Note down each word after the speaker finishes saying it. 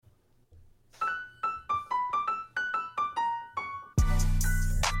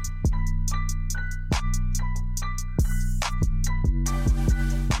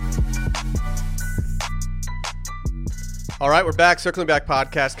All right, we're back. Circling Back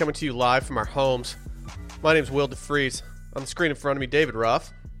podcast coming to you live from our homes. My name's Will DeFries. On the screen in front of me, David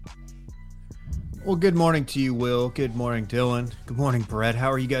Ruff. Well, good morning to you, Will. Good morning, Dylan. Good morning, Brett.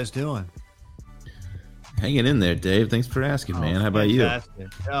 How are you guys doing? Hanging in there, Dave. Thanks for asking, man. How about fantastic. You?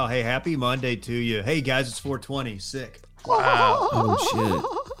 Oh, hey, happy Monday to you. Hey, guys, it's 420. Sick. Wow. Oh,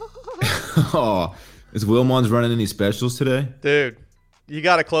 shit. Oh, is Wilmon's running any specials today? Dude, you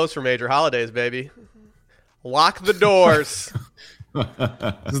got to close for major holidays, baby. Lock the doors.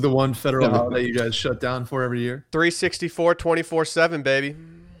 This is the one federal holiday you guys shut down for every year? 364, 24/7, baby.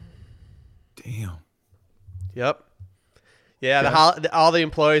 Damn. Yep. Yeah, all the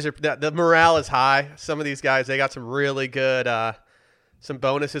employees are. The morale is high. Some of these guys, they got some really good, some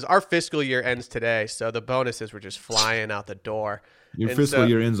bonuses. Our fiscal year ends today, so the bonuses were just flying out the door. Your fiscal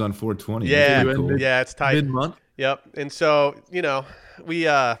year ends on 4/20. Yeah, cool. Yeah, it's tight. Mid-month. Yep. And so we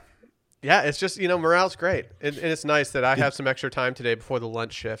it's just morale's great, and it's nice that I have some extra time today before the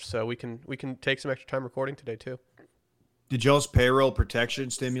lunch shift, so we can take some extra time recording today too. Did y'all's payroll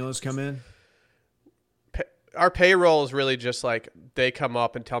protection stimulus come in? Our payroll is really just like they come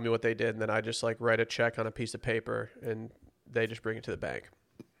up and tell me what they did, and then I just like write a check on a piece of paper, and they just bring it to the bank.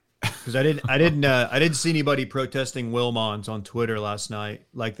 Because I didn't see anybody protesting Wilmons on Twitter last night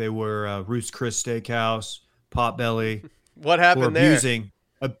like they were Ruth's Chris Steakhouse, Potbelly. What happened there? Abusing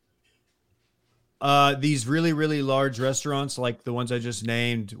these really, really large restaurants like the ones I just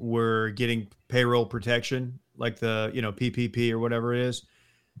named were getting payroll protection, like the PPP or whatever it is.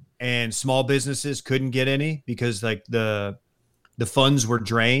 And small businesses couldn't get any because like the funds were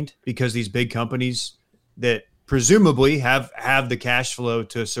drained because these big companies that presumably have the cash flow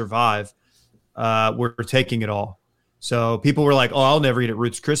to survive were taking it all. So people were like, "Oh, I'll never eat at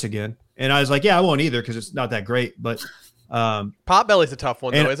Ruth's Chris again." And I was like, "Yeah, I won't either because it's not that great." But Potbelly's a tough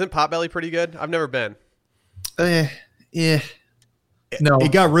one though. Isn't Potbelly pretty good? I've never been. Yeah. No,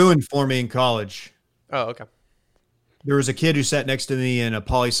 it got ruined for me in college. Oh, okay. There was a kid who sat next to me in a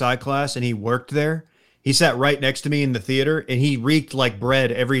poli-sci class, and he worked there. He sat right next to me in the theater, and he reeked like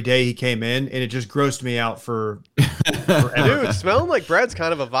bread every day he came in, and it just grossed me out forever. Dude, smelling like bread's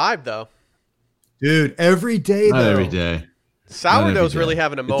kind of a vibe, though. Dude, every day, Not though. every day. Sourdough's really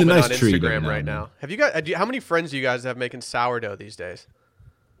having a moment nice on treat Instagram right now. Have you guys? How many friends do you guys have making sourdough these days?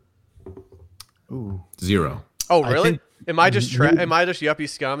 Ooh. 0. Oh, really? Am I just yuppie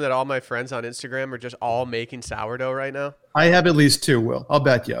scum that all my friends on Instagram are just all making sourdough right now? I have at least 2, Will. I'll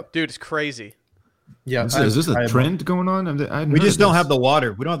back you up. Dude, it's crazy. Yeah. Is this a trend going on? We just don't have the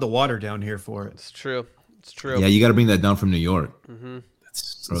water. We don't have the water down here for it. It's true. Yeah, you got to bring that down from New York. Mm-hmm.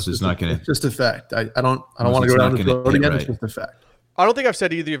 It's just a fact. I don't want to go down the road again. It's just a fact. I don't think I've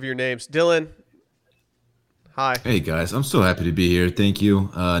said either of your names. Dylan, hi. Hey, guys. I'm so happy to be here. Thank you.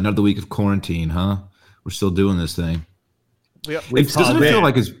 Another week of quarantine, huh? We're still doing this thing.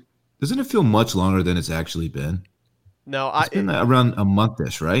 Doesn't it feel much longer than it's actually been? No, it's been around a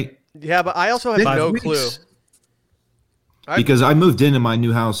month-ish, right? Yeah, but I also have no clue. Because I moved into my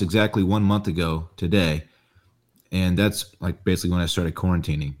new house exactly 1 month ago today, and that's like basically when I started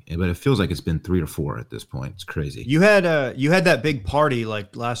quarantining. But it feels like it's been 3 or 4 at this point. It's crazy. You had that big party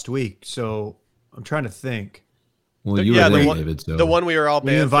like last week, so I'm trying to think. Well, you were there, David. The one we were all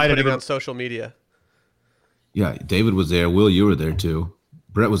banned from putting on social media. Yeah, David was there. Will, you were there too.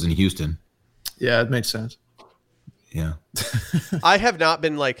 Brett was in Houston. Yeah, it makes sense. Yeah. I have not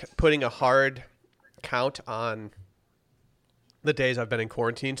been like putting a hard count on the days I've been in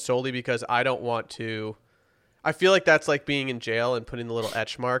quarantine solely because I don't want to. I feel like that's like being in jail and putting the little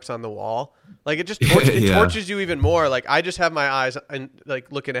etch marks on the wall. Like it just torches you even more. Like I just have my eyes and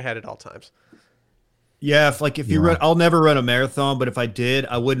like looking ahead at all times. Yeah, if you run, I'll never run a marathon, but if I did,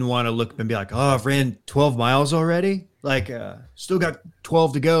 I wouldn't want to look and be like, "Oh, I've ran 12 miles already." Like, still got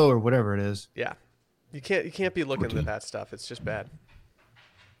 12 to go or whatever it is. Yeah, you can't be looking at that stuff. It's just bad.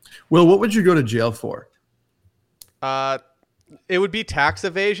 Will, what would you go to jail for? It would be tax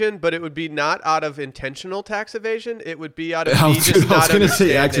evasion, but it would be not out of intentional tax evasion. It would be out of I was going to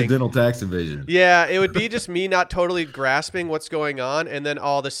say accidental tax evasion. Yeah, it would be just me not totally grasping what's going on, and then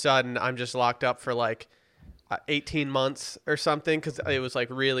all of a sudden I'm just locked up for like 18 months or something because it was like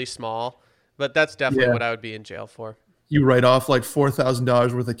really small. But that's definitely what I would be in jail for. You write off like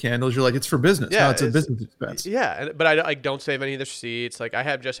 $4,000 worth of candles. You're like, it's for business. Yeah, no, it's a business expense. Yeah, but I don't save any of the receipts. Like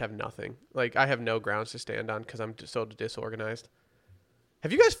I just have nothing. Like I have no grounds to stand on because I'm just so disorganized.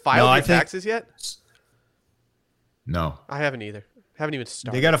 Have you guys filed your taxes yet? No, I haven't either. Haven't even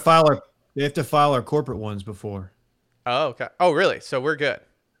started. They have to file our corporate ones before. Oh, okay. Oh, really? So we're good.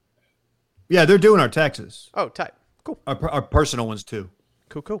 Yeah, they're doing our taxes. Oh, tight. Cool. Our personal ones too.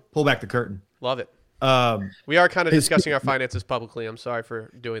 Cool. Pull back the curtain. Love it. We are kind of discussing our finances publicly. I'm sorry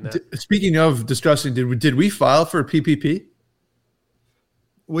for doing that. Speaking of discussing, did we file for a PPP?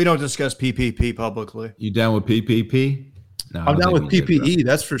 We don't discuss PPP publicly. You down with PPP? No, I'm down with PPE.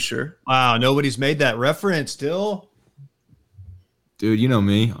 That's for sure. Wow, nobody's made that reference still. Dude, you know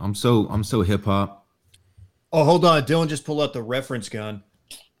me. I'm so hip hop. Oh, hold on. Dylan just pulled out the reference gun.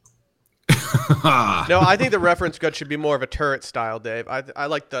 No, I think the reference gun should be more of a turret style, Dave. I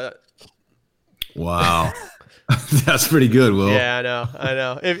like the. Wow. That's pretty good, Will. Yeah, I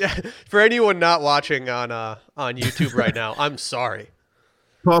know. For anyone not watching on YouTube right now, I'm sorry.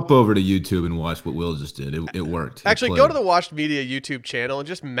 Pop over to YouTube and watch what Will just did. It worked. Actually, go to the Washed Media YouTube channel and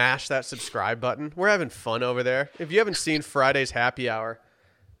just mash that subscribe button. We're having fun over there. If you haven't seen Friday's Happy Hour,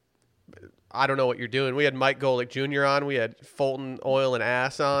 I don't know what you're doing. We had Mike Golick Jr. on. We had Fulton Oil and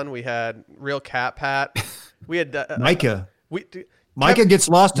Ass on. We had Real Cat Pat. We had Micah. Micah gets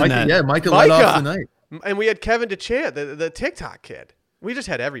lost in that. Yeah, Micah led off the night. And we had Kevin DeChant, the TikTok kid. We just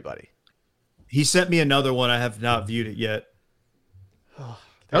had everybody. He sent me another one. I have not viewed it yet.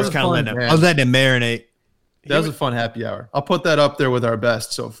 That was kind of letting him marinate. That was a fun happy hour. I'll put that up there with our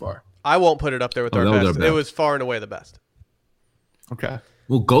best so far. I won't put it up there with our best. It was far and away the best. Okay.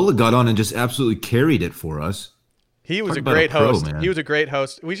 Well, Gola got on and just absolutely carried it for us. He was a great host. He was a great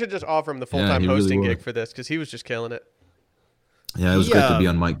host. We should just offer him the full-time hosting gig for this because he was just killing it. Yeah, it was great to be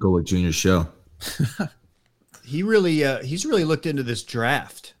on Mike Golick Jr.'s show. He's really looked into this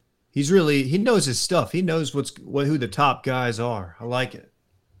draft. He knows his stuff. He knows who the top guys are. I like it.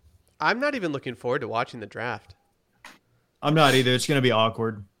 I'm not even looking forward to watching the draft. I'm not either. It's going to be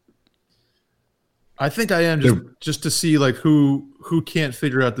awkward. I think I am just to see like who can't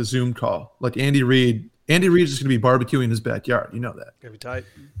figure out the Zoom call. Like Andy Reid. Andy Reid's just going to be barbecuing in his backyard. You know that. Gonna be tight.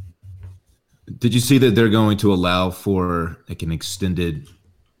 Did you see that they're going to allow for like an extended,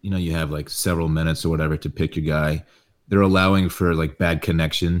 you have like several minutes or whatever to pick your guy. They're allowing for like bad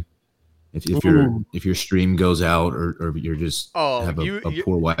connection. If your stream goes out or you're just have a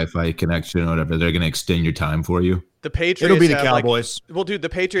poor Wi-Fi connection or whatever, they're going to extend your time for you. The Patriots. It'll be the Cowboys. Dude, the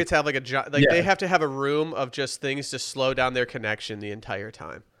Patriots have they have to have a room of just things to slow down their connection the entire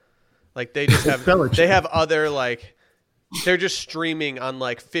time. Like they just have they have other like they're just streaming on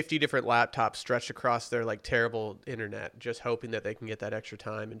like 50 different laptops stretched across their like terrible internet, just hoping that they can get that extra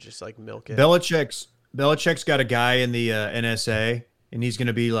time and just like milk it. Belichick's got a guy in the NSA. And he's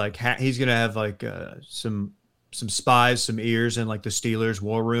gonna be like he's gonna have like some spies, some ears in like the Steelers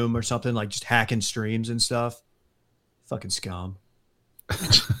war room or something, like just hacking streams and stuff. Fucking scum.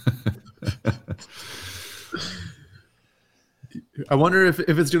 I wonder if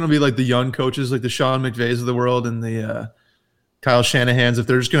it's gonna be like the young coaches, like the Sean McVays of the world and the Kyle Shanahan's, if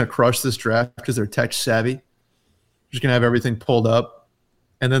they're just gonna crush this draft because they're tech savvy, just gonna have everything pulled up.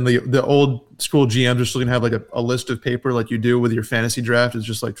 And then the old school GMs are still going to have like a list of paper like you do with your fantasy draft. It's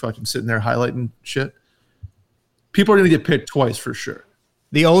just like fucking sitting there highlighting shit. People are going to get picked twice for sure.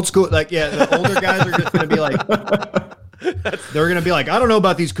 The old school, the older guys are just going to be like, they're going to be like, I don't know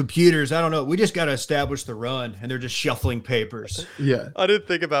about these computers. I don't know. We just got to establish the run. And they're just shuffling papers. Yeah. I didn't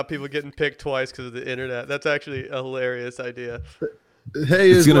think about people getting picked twice because of the internet. That's actually a hilarious idea. Hey,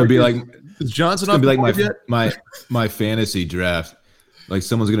 it's going to be like, is Johnson going to be like my fantasy draft. Like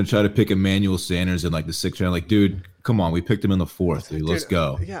someone's gonna try to pick Emmanuel Sanders in like the 6th round. Like, dude, come on, we picked him in the 4th. Dude, let's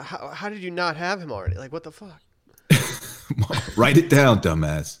go. Yeah, how did you not have him already? Like, what the fuck? Write it down,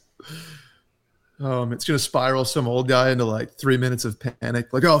 dumbass. It's gonna spiral some old guy into like 3 minutes of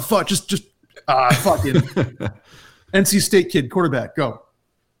panic. Like, oh fuck, just fucking NC State kid quarterback, go.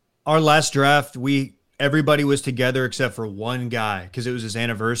 Our last draft, everybody was together except for one guy because it was his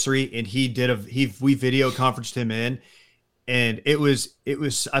anniversary, and we video conferenced him in. And it was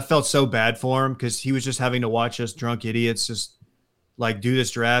I felt so bad for him because he was just having to watch us drunk idiots just like do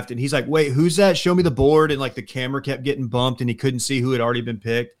this draft. And he's like, wait, who's that? Show me the board. And like the camera kept getting bumped and he couldn't see who had already been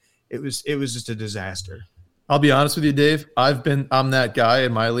picked. It was just a disaster. I'll be honest with you, Dave. I'm that guy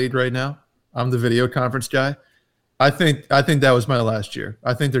in my league right now. I'm the video conference guy. I think that was my last year.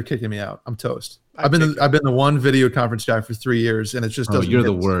 I think they're kicking me out. I'm toast. I've been the one video conference guy for 3 years and it just doesn't. You're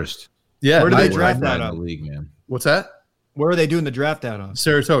the worst. Yeah. Where do they draft that on? The league, man. What's that? Where are they doing the draft out on?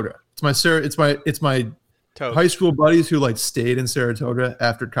 Saratoga. It's my high school buddies who like stayed in Saratoga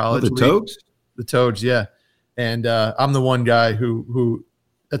after college. The Toads? The Toads, yeah. And I'm the one guy who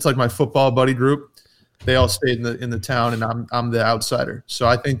that's like my football buddy group. They all stayed in the town, and I'm the outsider. So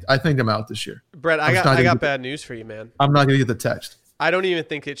I think I'm out this year. Brett, I got bad news for you, man. I'm not gonna get the text. I don't even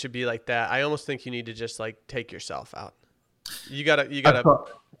think it should be like that. I almost think you need to just like take yourself out. You gotta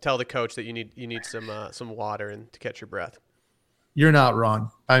tell the coach that you need some water and to catch your breath. you're not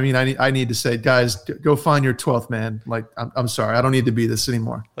wrong. I mean, I need to say, guys, go find your 12th man. Like, I'm sorry. I don't need to be this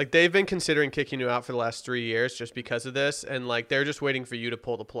anymore. Like, they've been considering kicking you out for the last 3 years just because of this. And, like, they're just waiting for you to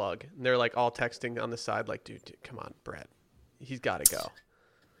pull the plug. And they're, like, all texting on the side, like, dude come on, Brett. He's got to go.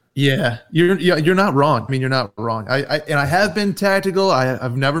 Yeah, you're not wrong. I mean, you're not wrong. I have been tactical.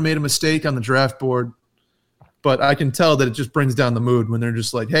 I've never made a mistake on the draft board. But I can tell that it just brings down the mood when they're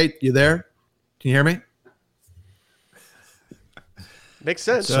just like, hey, you there? Can you hear me? Makes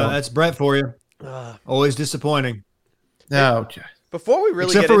sense. So that's Brett for you. Always disappointing. Okay. Before we really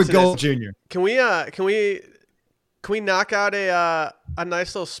Except get for into with Gold this, Jr. can we knock out a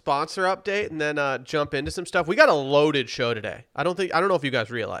nice little sponsor update and then jump into some stuff? We got a loaded show today. I don't know if you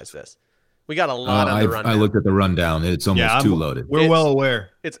guys realize this. We got a lot on the rundown. I looked at the rundown. It's almost too loaded. We're well aware.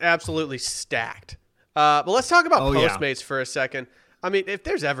 It's absolutely stacked. But let's talk about Postmates for a second. I mean, if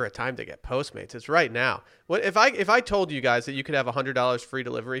there's ever a time to get Postmates, it's right now. What if I told you guys that you could have $100 free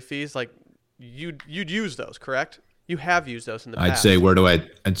delivery fees? Like, you'd use those, correct? You have used those in the past. I'd say where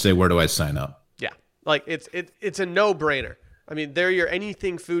do I sign up? Yeah, like it's a no-brainer. I mean, they're your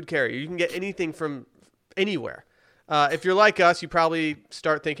anything food carrier. You can get anything from anywhere. If you're like us, you probably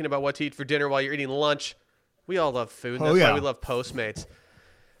start thinking about what to eat for dinner while you're eating lunch. We all love food. That's why we love Postmates.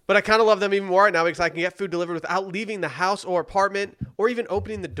 But I kind of love them even more right now because I can get food delivered without leaving the house or apartment or even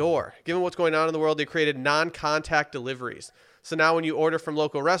opening the door. Given what's going on in the world, they created non-contact deliveries. So now when you order from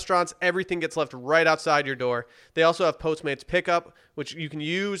local restaurants, everything gets left right outside your door. They also have Postmates Pickup, which you can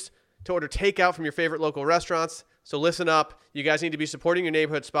use to order takeout from your favorite local restaurants. So listen up. You guys need to be supporting your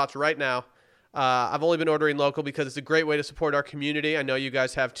neighborhood spots right now. I've only been ordering local because it's a great way to support our community. I know you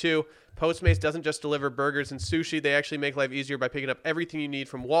guys have too. Postmates doesn't just deliver burgers and sushi. They actually make life easier by picking up everything you need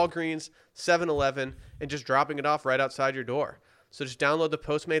from Walgreens, 7-Eleven, and just dropping it off right outside your door. So just download the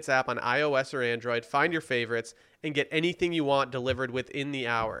Postmates app on iOS or Android, find your favorites, and get anything you want delivered within the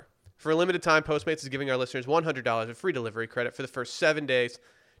hour. For a limited time, Postmates is giving our listeners $100 of free delivery credit for the first 7 days.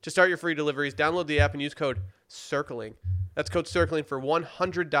 To start your free deliveries, download the app and use code CIRCLING. That's code CIRCLING for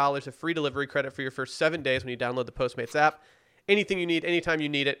 $100 of free delivery credit for your first 7 days when you download the Postmates app. Anything you need, anytime you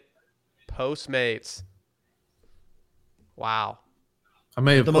need it, Postmates. Wow. I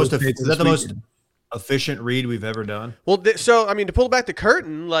may have is that the most efficient read we've ever done? Well, so, I mean, to pull back the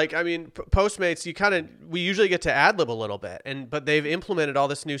curtain, like, I mean, Postmates, we usually get to ad-lib a little bit, but they've implemented all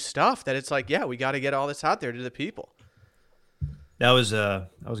this new stuff that it's like, yeah, we got to get all this out there to the people. That was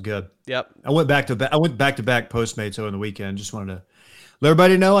good. Yep. I went back to back Postmates over the weekend. Just wanted to let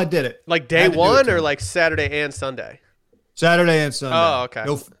everybody know I did it. Like day one or like Saturday and Sunday? Saturday and Sunday. Oh, okay.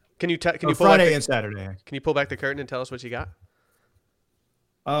 Can you pull Friday back and Saturday? Can you pull back the curtain and tell us what you got?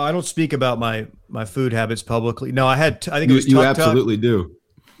 I don't speak about my food habits publicly. No, I think it was you Tuk Tuk. absolutely do.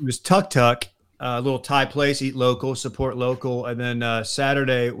 It was Tuk Tuk, a little Thai place, eat local, support local, and then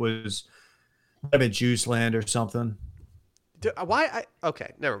Saturday it was Juice Land or something.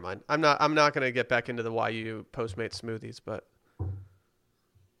 Okay, never mind. I'm not going to get back into the why you Postmate smoothies, but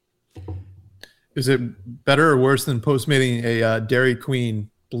is it better or worse than Postmating a Dairy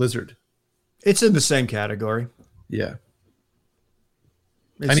Queen Blizzard? It's in the same category. Yeah.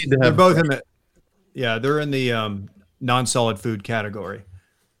 I need to have. They're both in the. Yeah, they're in the non-solid food category.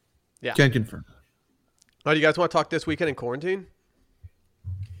 Yeah, can confirm. Oh, do you guys want to talk this weekend in quarantine?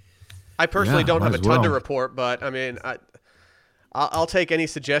 I personally don't have a ton to report, but I mean, I'll take any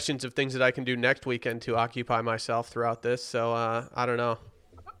suggestions of things that I can do next weekend to occupy myself throughout this. So I don't know.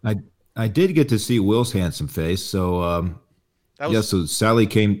 I did get to see Will's handsome face. So so Sally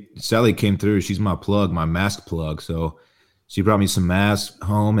came through. She's my plug, my mask plug. So she brought me some masks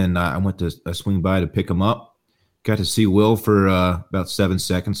home, and I went to swing by to pick them up. Got to see Will for about 7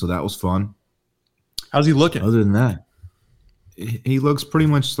 seconds, so that was fun. How's he looking? Other than that, he looks pretty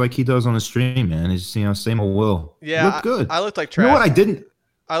much like he does on the stream, man. He's same old Will. Yeah, looked good. I looked like trash. You know what?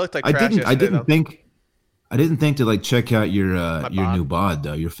 I looked like trash. I didn't think to like check out your new bod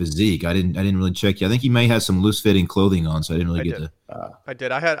though, your physique. I didn't really check you. I think you may have some loose fitting clothing on, so I didn't really get to. I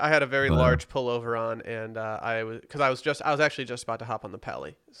did. I had a very large pullover on, and I was actually just about to hop on the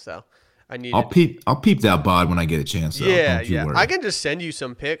Pally, so I needed. I'll peep that bod when I get a chance. Though. Yeah. I can just send you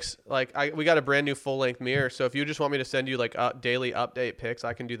some pics. Like we got a brand new full length mirror, so if you just want me to send you like daily update pics,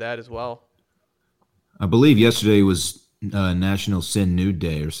 I can do that as well. I believe yesterday was National Sin Nude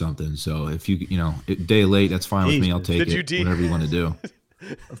Day or something. So if day late, that's fine with me. I'll take it. Whatever you want to do.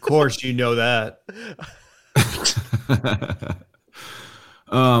 Of course, you know that.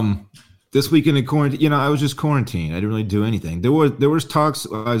 This weekend in quarantine, I was just quarantined. I didn't really do anything. There was talks.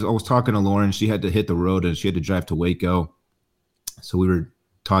 I was talking to Lauren. She had to hit the road and she had to drive to Waco. So we were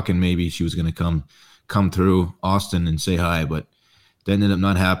talking maybe she was going to come through Austin and say hi, but That ended up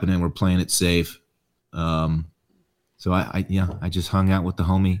not happening. We're playing it safe. So I just hung out with the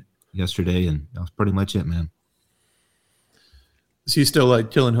homie yesterday, and that was pretty much it, man. Is he still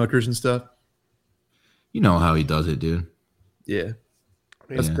like killing hookers and stuff? You know how he does it, dude. Yeah.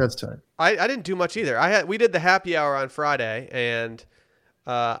 That's tight. I didn't do much either. We did the happy hour on Friday, and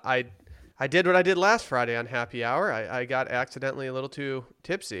I did what I did last Friday on happy hour. I got accidentally a little too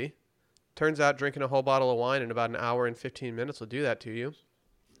tipsy. Turns out drinking a whole bottle of wine in about an hour and 15 minutes will do that to you.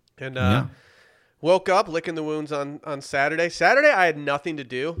 And woke up licking the wounds on Saturday. Saturday I had nothing to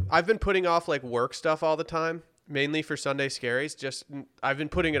do. I've been putting off like work stuff all the time, mainly for Sunday Scaries. I've been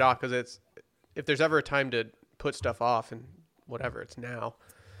putting it off because if there's ever a time to put stuff off and whatever, it's now.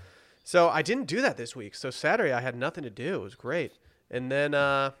 So I didn't do that this week. So Saturday I had nothing to do. It was great. And then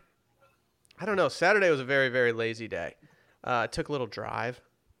I don't know. Saturday was a very, very lazy day. Took a little drive.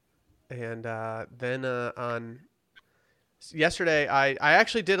 And then on yesterday, I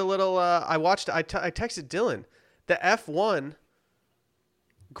actually did a little. I texted Dylan the F1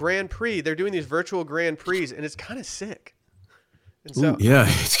 Grand Prix. They're doing these virtual Grand Prix, and it's kind of sick. And so, yeah,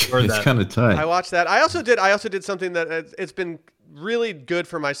 it's kind of tight. I watched that. I also did something that it's been really good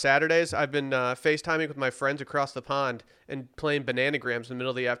for my Saturdays. I've been FaceTiming with my friends across the pond and playing bananagrams in the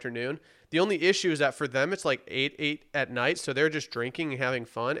middle of the afternoon. The only issue is that for them, it's like 8 at night. So they're just drinking and having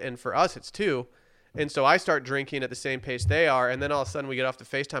fun. And for us, it's 2. And so I start drinking at the same pace they are. And then all of a sudden we get off the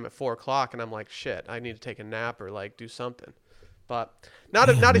FaceTime at 4 o'clock. And I'm like, shit, I need to take a nap or like do something. But not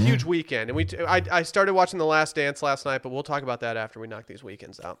a huge weekend. And I started watching The Last Dance last night, but we'll talk about that after we knock these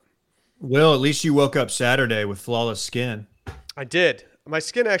weekends out. Will, at least you woke up Saturday with flawless skin. I did. My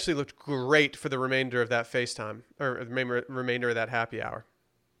skin actually looked great for the remainder of that FaceTime or the remainder of that happy hour.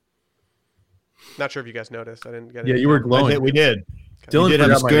 Not sure if you guys noticed. I didn't get it. Yeah, you were glowing. We did. Okay. Dylan I'm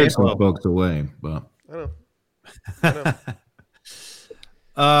forgot my scared some info. folks away, but I know.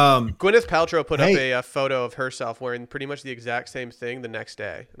 Gwyneth Paltrow put up Hey. a photo of herself wearing pretty much the exact same thing the next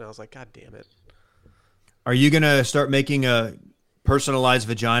day. And I was like, God damn it. Are you going to start making a personalized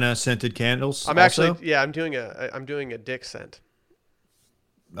vagina scented candles? I'm also? actually, yeah, I'm doing a dick scent.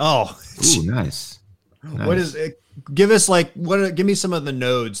 Oh, ooh, nice. what is it? Give me some of the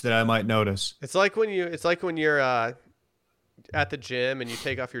nodes that I might notice. It's like when you're at the gym and you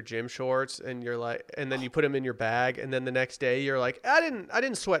take off your gym shorts and you're like, and then you put them in your bag, and then the next day you're like, I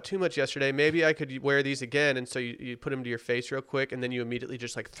didn't sweat too much yesterday. Maybe I could wear these again. And so you put them to your face real quick, and then you immediately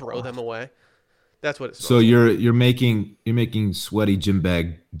just like throw them away. That's what it smells So like. you're making sweaty gym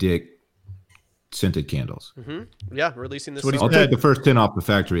bag dick scented candles. Mm-hmm. Yeah, releasing this. That's what he summer. I'll take the first 10 off the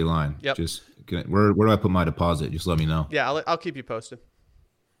factory line. Yep. Just where do I put my deposit? Just let me know. Yeah, I'll keep you posted.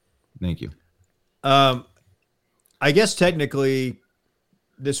 Thank you. I guess technically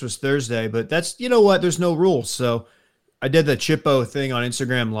this was Thursday, but that's, you know what? There's no rules. So I did the Chippo thing on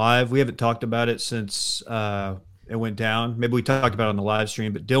Instagram Live. We haven't talked about it since it went down. Maybe we talked about it on the live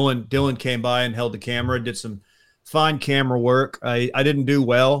stream, but Dylan came by and held the camera, did some fine camera work. I didn't do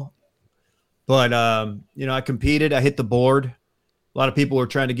well, but I competed. I hit the board. A lot of people were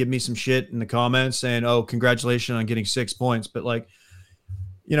trying to give me some shit in the comments saying, "Oh, congratulations on getting 6 points." But like,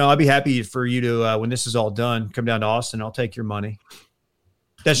 I'd be happy for you to, when this is all done, come down to Austin. I'll take your money.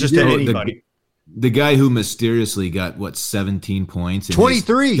 That's just anybody. The guy who mysteriously got 17 points. And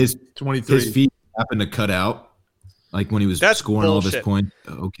 23. His 23. His feet happened to cut out, like when he was That's scoring all of his bullshit. points.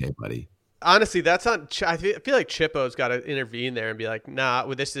 Okay, buddy. Honestly, that's not. I feel like Chippo's got to intervene there and be like,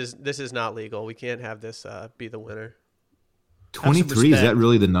 "Nah, this is not legal. We can't have this be the winner." 23, is that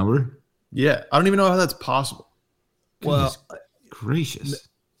really the number? Yeah, I don't even know how that's possible. Goodness gracious.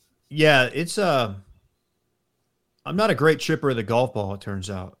 Yeah, it's I'm not a great chipper of the golf ball, it turns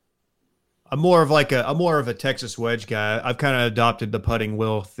out. I'm more of a Texas wedge guy. I've kind of adopted the putting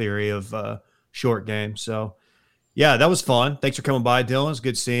will theory of short game. So yeah, that was fun. Thanks for coming by, Dylan. It's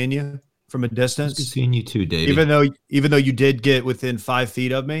good seeing you from a distance. Good seeing you too, David. Even though you did get within 5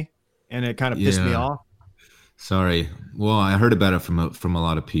 feet of me, and it kind of pissed me off. Sorry. Well, I heard about it from a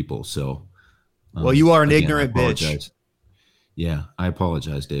lot of people. So, well, you are an again, ignorant bitch. Yeah, I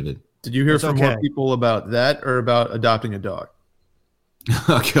apologize, David. Did you hear That's from okay. more people about that or about adopting a dog?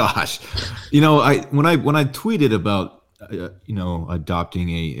 Oh gosh, when I tweeted about adopting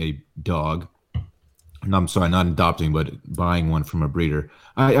a dog. No, I'm sorry, not adopting, but buying one from a breeder.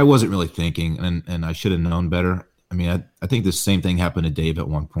 I wasn't really thinking, and I should have known better. I mean, I think the same thing happened to Dave at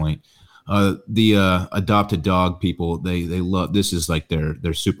one point. The adopted dog people, they love, this is like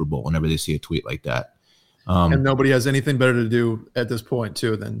their Super Bowl whenever they see a tweet like that. And nobody has anything better to do at this point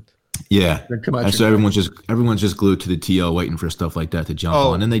too than Yeah. Then come out So your everyone's just glued to the TL waiting for stuff like that to jump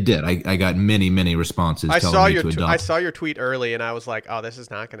on, and they did. I got many responses. I telling saw me your to adopt. I saw your tweet early, and I was like, "Oh, this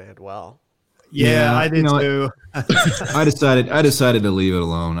is not going to end well." Yeah, I did too. I decided to leave it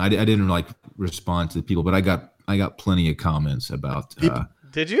alone. I didn't like respond to the people, but I got plenty of comments about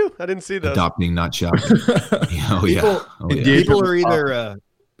Did you? I didn't see those. adopting, not shopping.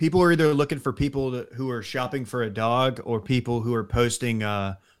 People are either looking for people who are shopping for a dog or people who are posting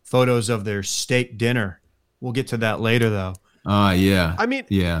photos of their steak dinner. We'll get to that later, though. Yeah. I mean,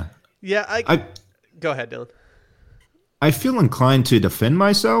 yeah. I go ahead, Dylan. I feel inclined to defend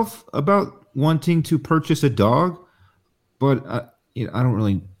myself about wanting to purchase a dog, but I don't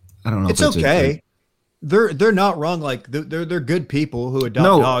know. It's okay. They're not wrong. Like they're good people who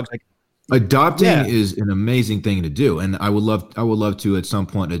adopt dogs. Like, adopting is an amazing thing to do, and I would love to at some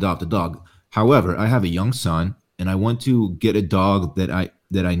point adopt a dog. However, I have a young son, and I want to get a dog that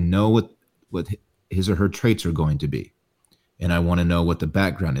I know what his or her traits are going to be, and I want to know what the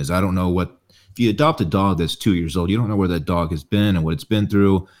background is. I don't know if you adopt a dog that's 2 years old, you don't know where that dog has been and what it's been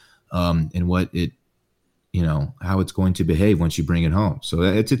through, and what it, how it's going to behave once you bring it home. So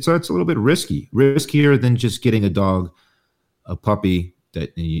it's a little bit riskier than just getting a puppy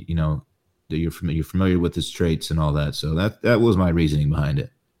that that you're familiar with his traits and all that. So that was my reasoning behind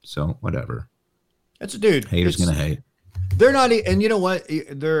it. So whatever. That's a dude. Haters gonna hate. They're not, and you know what?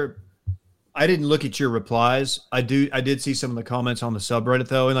 I didn't look at your replies. I did see some of the comments on the subreddit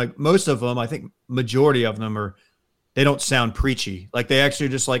though, and like most of them, I think majority of them they don't sound preachy. Like they actually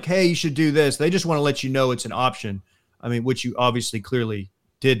just like, hey, you should do this. They just want to let you know it's an option. I mean, which you obviously clearly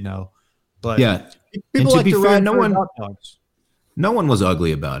did know. But yeah, people like to ride no one was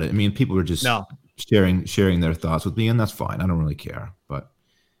ugly about it. I mean, people were just sharing their thoughts with me, and that's fine. I don't really care. But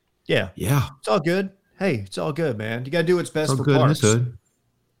yeah, it's all good. Hey, it's all good, man. You got to do what's best for good parks.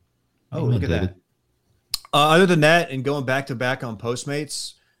 Oh, look at that. Other than that, and going back to back on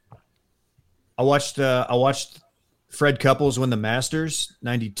Postmates, I watched Fred Couples win the Masters,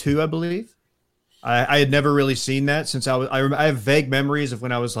 92, I believe. I had never really seen that since I have vague memories of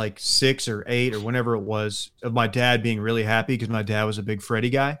when I was like 6 or 8 or whenever it was of my dad being really happy because my dad was a big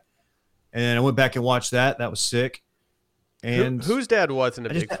Freddie guy. And I went back and watched that. That was sick. And whose dad wasn't a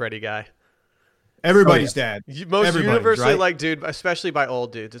big Freddie guy? Everybody's dad. Most universally liked dude, especially by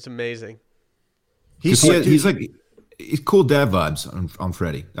old dudes. It's amazing. He's cool dad vibes on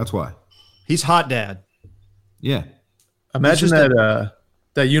Freddie. That's why. He's hot dad. Yeah. Imagine that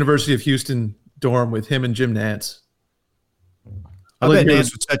University of Houston dorm with him and Jim Nance. I bet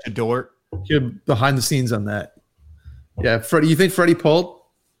Nance was such a dork. Hear behind the scenes on that. Yeah, Freddie. You think Freddie pulled?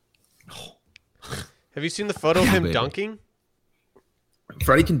 Have you seen the photo of him dunking?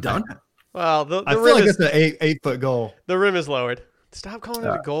 Freddie can dunk. Well, the I rim feel like is, it's an 8-foot goal. The rim is lowered. Stop calling it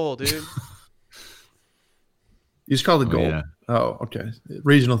a goal, dude. You just called it goal. Yeah. Oh, okay.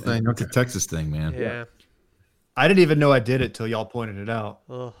 Regional thing. It's a Texas thing, man. Yeah. I didn't even know I did it till y'all pointed it out.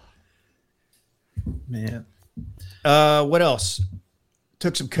 Ugh. Man. What else?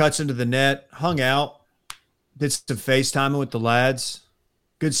 Took some cuts into the net, hung out, did some FaceTiming with the lads.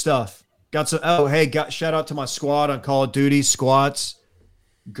 Good stuff. Got some. Oh, hey, shout out to my squad on Call of Duty squats.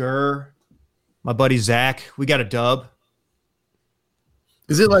 Gurr, my buddy Zach. We got a dub.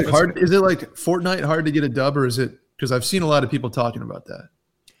 Is it like hard? Is it like Fortnite hard to get a dub, or is it? Because I've seen a lot of people talking about that.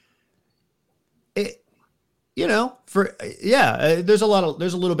 There's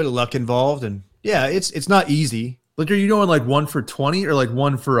a little bit of luck involved, and yeah, it's not easy. Like, are you going like 1 for 20 or like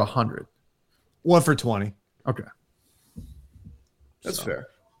 1 for 100? 1 for 20. Okay, that's fair.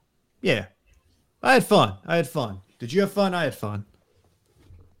 Yeah, I had fun. Did you have fun? I had fun.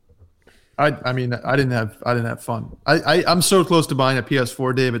 I mean, I didn't have fun. I'm so close to buying a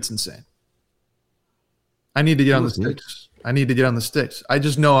PS4, Dave. It's insane. I need to get on the sticks. I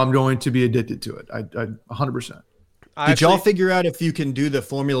just know I'm going to be addicted to it. I 100%. Did y'all figure out if you can do the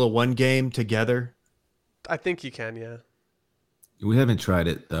Formula One game together? I think you can, yeah. We haven't tried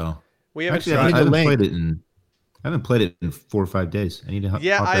it though. We haven't Actually, tried. I haven't played it in 4 or 5 days. I need to.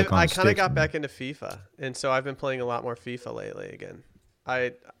 I kind of got back into FIFA, and so I've been playing a lot more FIFA lately again.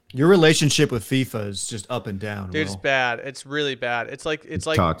 Your relationship with FIFA is just up and down. Dude, it's bad. It's really bad. It's like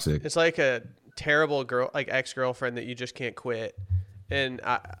toxic. It's like a terrible girl, like ex-girlfriend that you just can't quit. And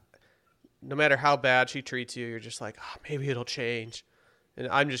no matter how bad she treats you, you're just like, oh, maybe it'll change. And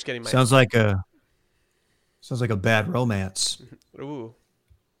I'm just getting my sounds like a bad romance. Ooh.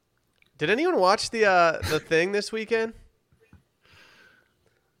 Did anyone watch the thing this weekend?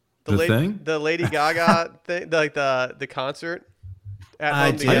 The Lady Gaga thing, like the concert.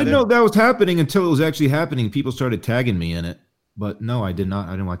 I didn't know that was happening until it was actually happening. People started tagging me in it, but no, I did not.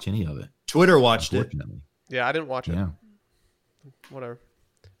 I didn't watch any of it. Twitter watched it. Unfortunately. Yeah, I didn't watch it. Yeah. Whatever.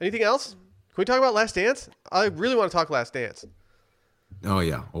 Anything else? Can we talk about Last Dance? I really want to talk Last Dance. Oh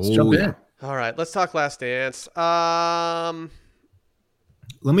yeah. Let's jump in. All right, let's talk Last Dance. Let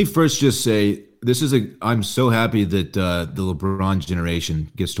me first just say I'm so happy that the LeBron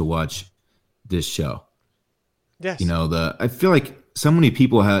generation gets to watch this show. Yes. You know, I feel like so many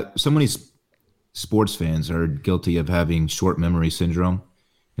sports fans are guilty of having short memory syndrome.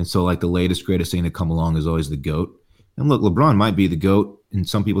 And so like the latest, greatest thing to come along is always the GOAT. And look, LeBron might be the GOAT in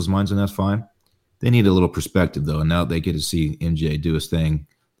some people's minds, and that's fine. They need a little perspective, though, and now they get to see MJ do his thing.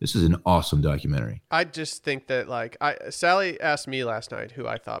 This is an awesome documentary. I just think that, like, Sally asked me last night who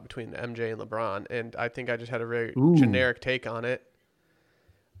I thought between MJ and LeBron, and I think I just had a very generic take on it.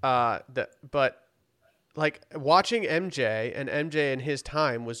 But like watching MJ in his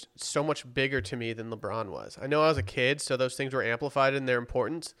time was so much bigger to me than LeBron was. I know I was a kid, so those things were amplified in their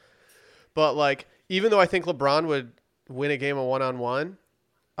importance. But like, even though I think LeBron would win a game of one-on-one,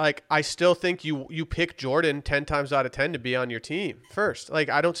 like I still think you pick Jordan 10 times out of 10 to be on your team first. Like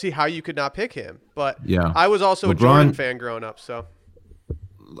I don't see how you could not pick him. But yeah, I was also a Jordan fan growing up, so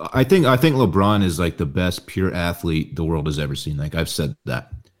I think LeBron is like the best pure athlete the world has ever seen. Like I've said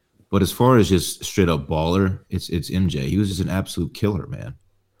that. But as far as just straight up baller, it's MJ. He was just an absolute killer, man.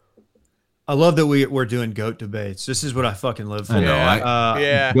 I love that we're doing GOAT debates. This is what I fucking live for. I know.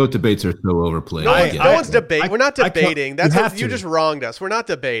 Yeah. GOAT debates are so overplayed. No one's debating. We're not debating. You just wronged us. We're not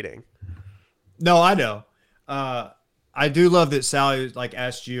debating. No, I know. I do love that Sally like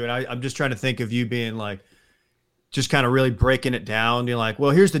asked you, and I'm just trying to think of you being like, just kind of really breaking it down. You're like,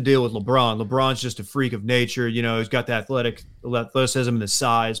 well, here's the deal with LeBron. LeBron's just a freak of nature. You know, he's got the athleticism and the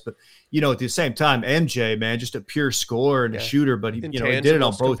size, but you know, at the same time, MJ, man, just a pure scorer and a shooter, but he did it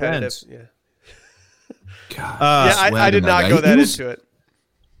on both ends. Yeah. God, I did not go that into it.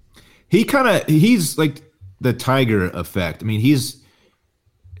 He's like the Tiger effect. I mean,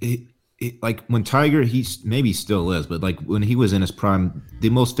 like when Tiger, maybe still is, but like when he was in his prime, the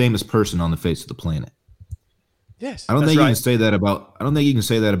most famous person on the face of the planet. Yes, I don't think you can say that about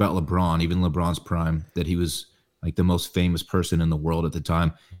LeBron, even LeBron's prime, that he was like the most famous person in the world at the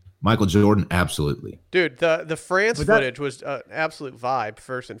time. Michael Jordan, absolutely. Dude, the France footage was an absolute vibe,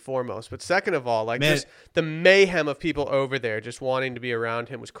 first and foremost. But second of all, like just the mayhem of people over there just wanting to be around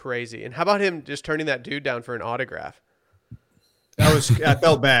him was crazy. And how about him just turning that dude down for an autograph? I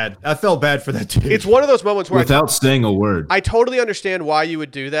felt bad. I felt bad for that dude. It's one of those moments where without saying a word. I totally understand why you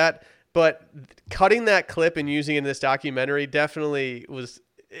would do that. But cutting that clip and using it in this documentary definitely was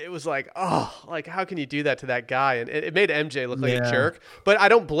like, oh, like how can you do that to that guy? And it made MJ look like a jerk. But I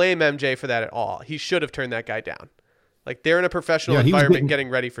don't blame MJ for that at all. He should have turned that guy down. Like they're in a professional environment getting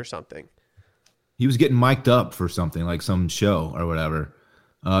ready for something. He was getting mic'd up for something, like some show or whatever.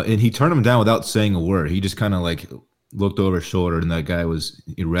 And he turned him down without saying a word. He just kind of like looked over his shoulder and that guy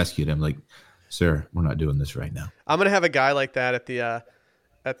he rescued him. Like, sir, we're not doing this right now. I'm going to have a guy like that at the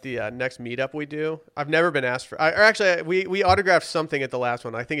next meetup we do. I've never been asked for. Actually, we autographed something at the last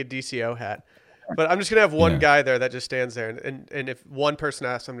one. I think a DCO hat. But I'm just gonna have one guy there that just stands there, and if one person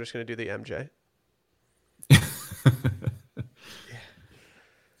asks, I'm just gonna do the MJ.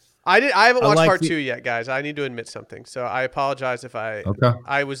 I haven't watched part 2 yet, guys. I need to admit something. So I apologize if I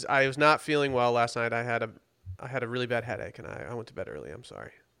was not feeling well last night. I had a really bad headache, and I went to bed early. I'm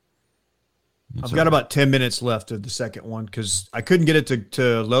sorry. I've got about 10 minutes left of the second one because I couldn't get it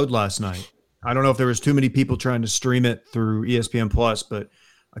to load last night. I don't know if there was too many people trying to stream it through ESPN Plus, but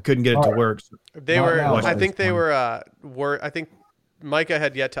I couldn't get it to work. I think Micah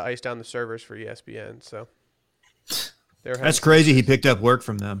had yet to ice down the servers for ESPN, so that's crazy. He picked up work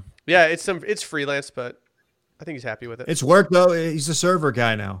from them. Yeah, it's freelance, but I think he's happy with it. It's work though. He's a server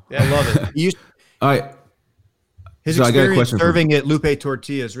guy now. Yeah, I love it. All right. His experience serving at Lupe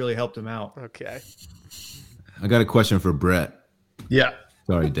Tortillas really helped him out. Okay. I got a question for Brett. Yeah.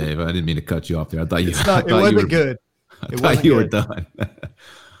 Sorry, Dave. I didn't mean to cut you off there. I thought it wasn't good. I thought you were done.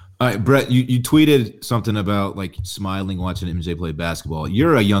 All right, Brett, you tweeted something about like smiling watching MJ play basketball.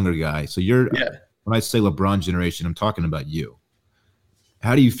 You're a younger guy. So when I say LeBron generation, I'm talking about you.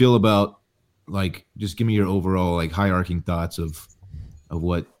 How do you feel about like just give me your overall like hierarching thoughts of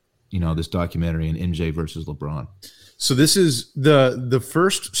what this documentary and MJ versus LeBron. So this is the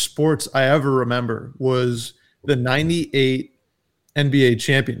first sports I ever remember was the 98 NBA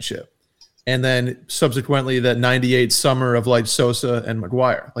championship. And then subsequently that 98 summer of like Sosa and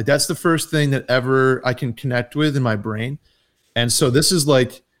McGuire. Like that's the first thing that ever I can connect with in my brain. And so this is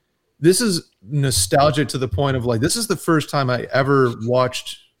nostalgic to the point of like, this is the first time I ever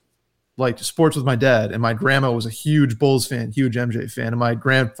watched like sports with my dad, and my grandma was a huge Bulls fan, huge MJ fan, and my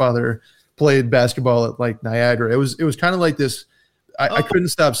grandfather played basketball at like Niagara. It was kind of like this. I couldn't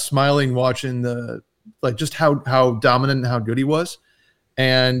stop smiling watching just how dominant and how good he was.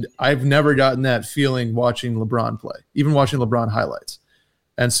 And I've never gotten that feeling watching LeBron play, even watching LeBron highlights.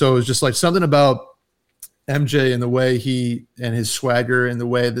 And so it was just like something about MJ and the way he and his swagger and the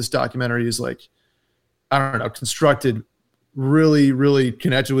way this documentary is like, I don't know, constructed, really, really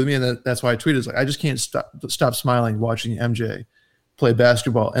connected with me. And that's why I tweeted, like, I just can't stop smiling watching MJ play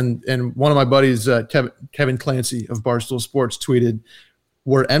basketball. And one of my buddies, Kevin Clancy of Barstool Sports, tweeted,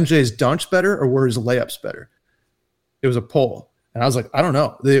 were MJ's dunks better or were his layups better? It was a poll. And I was like, I don't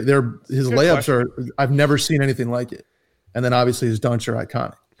know. His layups I've never seen anything like it. And then obviously his dunks are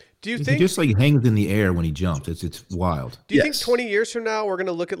iconic. Do you think he just like hangs in the air when he jumps? It's wild. Do you think 20 years from now we're going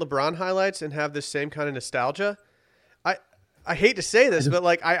to look at LeBron highlights and have this same kind of nostalgia? I hate to say this, but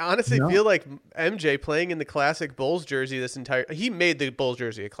like I honestly feel like MJ playing in the classic Bulls jersey he made the Bulls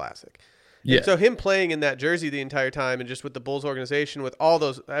jersey a classic. Yeah. And so him playing in that jersey the entire time and just with the Bulls organization, with all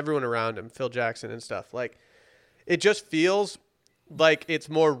everyone around him, Phil Jackson and stuff, like it just feels like it's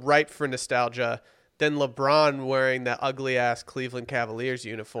more ripe for nostalgia than LeBron wearing that ugly ass Cleveland Cavaliers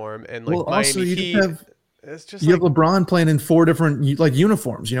uniform and like Miami Heat. It's just you have LeBron playing in 4 different like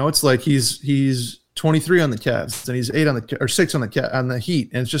uniforms. You know, it's like he's 23 on the Cavs and he's 8 on the or 6 on the Heat,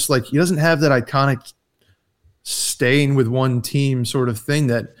 and it's just like he doesn't have that iconic staying with one team sort of thing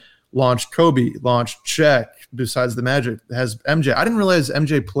that launched Kobe, launched Shaq. Besides the Magic, has MJ. I didn't realize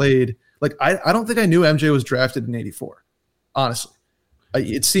MJ played like I don't think I knew MJ was drafted in '84. Honestly,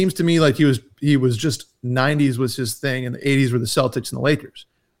 it seems to me like he was just 90s was his thing and the 80s were the Celtics and the Lakers.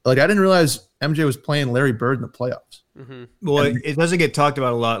 Like I didn't realize MJ was playing Larry Bird in the playoffs. Mm-hmm. Well, it doesn't get talked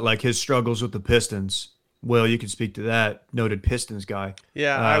about a lot, like his struggles with the Pistons. Will, you can speak to that, noted Pistons guy.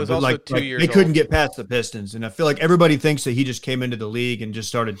 Yeah, I was also 2 years old. They couldn't get past the Pistons, and I feel like everybody thinks that he just came into the league and just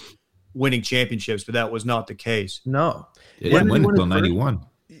started winning championships, but that was not the case. No. It didn't win until 91.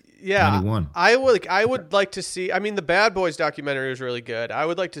 Yeah, 91. I would like to see. I mean, the Bad Boys documentary was really good. I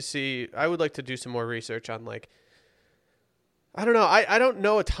would like to do some more research on like. I don't know. I don't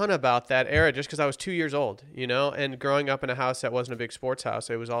know a ton about that era just because I was 2 years old, you know, and growing up in a house that wasn't a big sports house,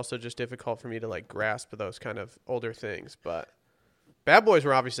 it was also just difficult for me to like grasp those kind of older things. But Bad Boys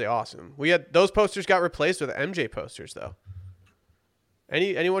were obviously awesome. We had those posters got replaced with MJ posters though.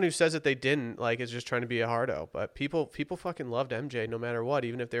 Anyone who says that they didn't like is just trying to be a hardo. But people fucking loved MJ no matter what,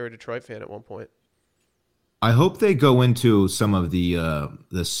 even if they were a Detroit fan at one point. I hope they go into some of the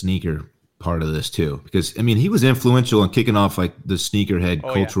sneaker part of this too, because I mean he was influential in kicking off like the sneakerhead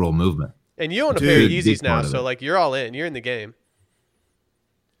cultural movement. And you own a pair of Yeezys now, so like you're all in. You're in the game.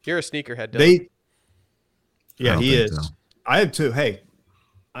 You're a sneakerhead. He is. So. I have two. Hey,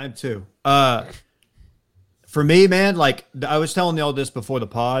 I have two. For me, man, like I was telling y'all this before the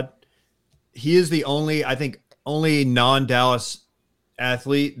pod, he is the only non-Dallas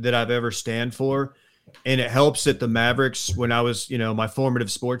athlete that I've ever stand for. And it helps that the Mavericks, when I was, my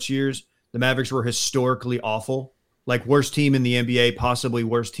formative sports years, the Mavericks were historically awful, like worst team in the NBA, possibly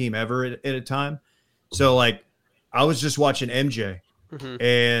worst team ever at a time. So like I was just watching MJ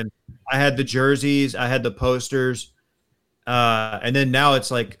and I had the jerseys, I had the posters. And then now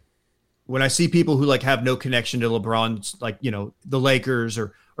it's like, when I see people who like have no connection to LeBron, like, the Lakers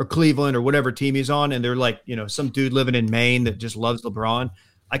or Cleveland or whatever team he's on, and they're like, some dude living in Maine that just loves LeBron,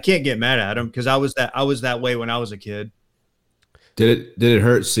 I can't get mad at him because I was that way when I was a kid. Did it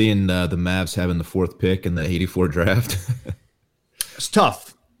hurt seeing the Mavs having the 4th pick in the '84 draft? It's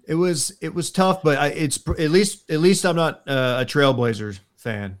tough. It was tough, but it's at least I'm not a Trailblazers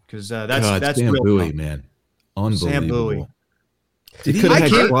fan because that's Sam real Bowie, tough. Man, unbelievable. Sam Bowie.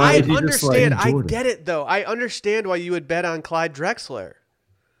 I understand. I get it though. I understand why you would bet on Clyde Drexler.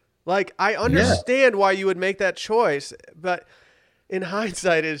 Like I understand why you would make that choice, but in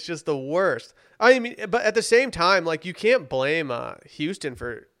hindsight, it's just the worst. I mean, but at the same time, like you can't blame Houston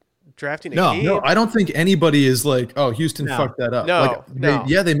for drafting Hakeem. No, I don't think anybody is like, oh, Houston fucked that up. No.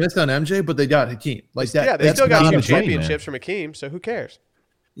 They missed on MJ, but they got Hakeem. Like that. Yeah, they still got 2 championships from Hakeem, so who cares?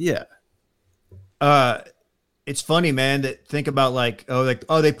 Yeah. It's funny, man, that think about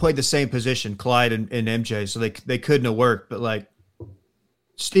they played the same position, Clyde and MJ, so they couldn't have worked. But like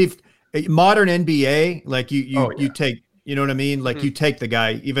Steve, modern NBA, like you take, you know what I mean? Like you take the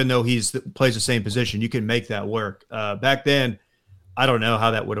guy, even though plays the same position, you can make that work. Back then, I don't know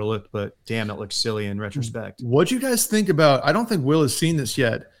how that would have looked, but damn, that looks silly in retrospect. What'd you guys think about? I don't think Will has seen this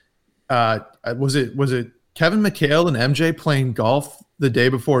yet. Was it Kevin McHale and MJ playing golf the day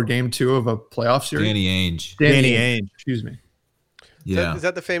before Game 2 of a playoff series? Danny Ainge. Danny Ainge. Excuse me. Yeah. Is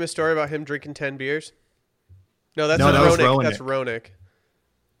that the famous story about him drinking 10 beers? No, that's No, that was Roenick. Roenick. That's Roenick.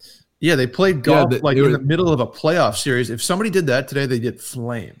 Yeah, they played golf they in the middle of a playoff series. If somebody did that today, they'd get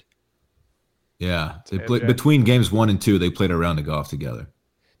flamed. Yeah. MJ. Between games 1 and 2, they played a round of golf together.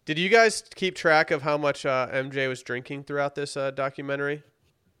 Did you guys keep track of how much MJ was drinking throughout this documentary?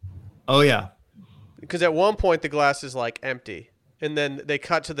 Oh yeah. Because at one point the glass is like empty, and then they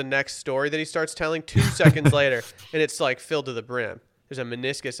cut to the next story that he starts telling 2 seconds later, and it's like filled to the brim. There's a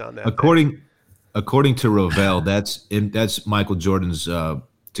meniscus on that. According to Rovell, that's Michael Jordan's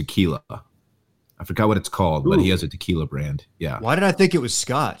tequila. I forgot what it's called, but he has a tequila brand. Yeah. Why did I think it was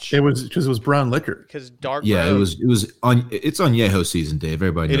Scotch? It was because it was brown liquor. Because dark. Yeah, brown. it's on Yeho season, Dave.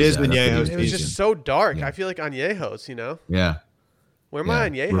 Everybody knows It is that. the Yeho That's It was season. just so dark. Yeah. I feel like on Yehos, you know. Yeah. Where am I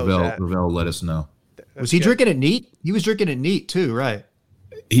on Yehos at? Rovell let us know. Was he drinking it neat? He was drinking it neat too, right?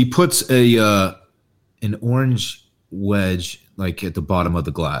 He puts an orange wedge like at the bottom of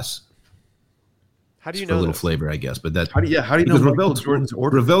the glass. How do you For a know little this? flavor, I guess. But that How do you know because Michael Jordan's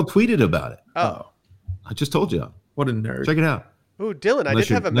order? Rovell tweeted about it. Oh. I just told you. What a nerd. Check it out. Ooh, Dylan, I Unless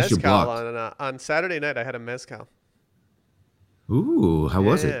did have a unless you're mezcal blocked. on Saturday night. I had a mezcal. Ooh, how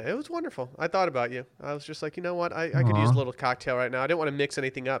was Yeah, it? it was wonderful. I thought about you. I was just like, you know what? I could use a little cocktail right now. I didn't want to mix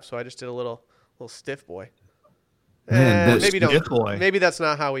anything up, so I just did a little stiff boy. Man, that maybe stiff don't. boy. Maybe that's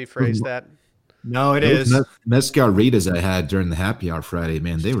not how we phrased that. No, it Those is. Mezcalitas I had during the happy hour Friday,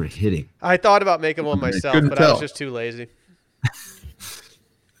 man, they were hitting. I thought about making one myself, couldn't but I was tell. just too lazy.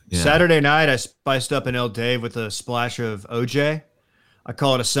 Yeah. Saturday night, I spiced up an El Dave with a splash of OJ. I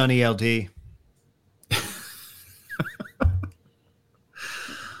call it a Sunny LD.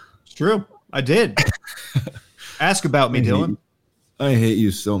 It's true. I did. Ask about me, Dylan. I hate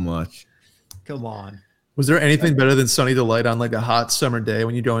you so much. Come on. Was there anything better than Sunny Delight on like a hot summer day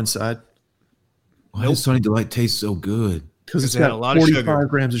when you go inside? Why does Sunny Delight taste so good? Because it's it had got a lot of 45 sugar.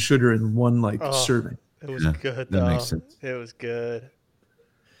 grams of sugar in one serving. It was Yeah, good, that though. makes sense. It was good.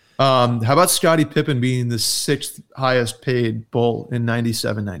 How about Scottie Pippen being the 6th highest paid bull in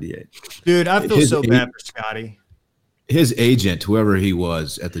 97, 98? Dude, I feel so bad for Scotty. His agent, whoever he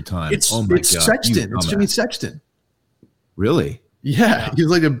was at the time, It's oh my God, Sexton. you It's Jimmy dumbass. Sexton. Really? Yeah, he's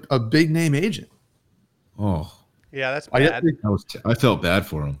like a big name agent. Oh, Yeah, that's I bad. I felt bad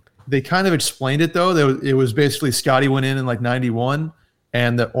for him. They kind of explained it though. It was basically Scotty went in like 91,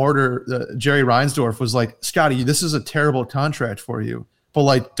 and Jerry Reinsdorf was like, Scotty, this is a terrible contract for you, but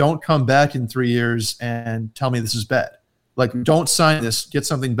like, don't come back in 3 years and tell me this is bad. Like, don't sign this. Get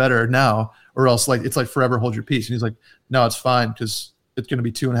something better now, or else like it's like forever hold your peace. And he's like, no, it's fine because it's going to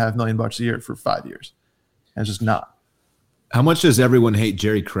be $2.5 million a year for 5 years, and it's just not. How much does everyone hate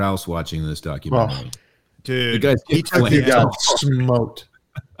Jerry Krause watching this documentary? Dude, The guy's he took He the got L. smoked.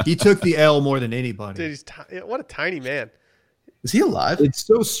 He took the L more than anybody. Dude, what a tiny man. Is he alive? It's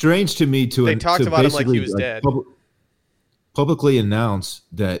so strange to me to They talked to about him like he basically, was dead. Publicly announce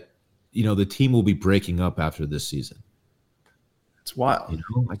that the team will be breaking up after this season. It's wild.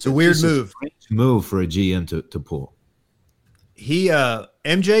 It's a weird move. Strange move for a GM to pull. He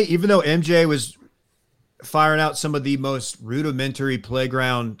MJ, even though MJ was firing out some of the most rudimentary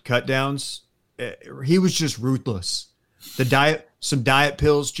playground cutdowns, he was just ruthless. Some diet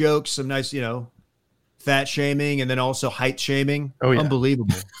pills jokes, some nice, fat shaming, and then also height shaming. Oh, yeah.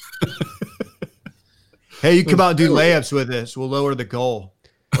 Unbelievable. Hey, you come out and do layups with us. We'll lower the goal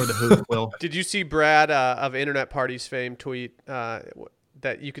or the hoop. Will. Did you see Brad of Internet Parties fame tweet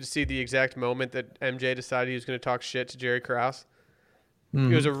that you could see the exact moment that MJ decided he was going to talk shit to Jerry Krause?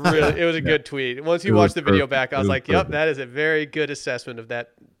 It was a good tweet. Once you watched the video back, I was like, "Yep, that is a very good assessment of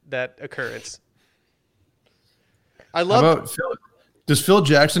that occurrence." I How love about Phil? Does Phil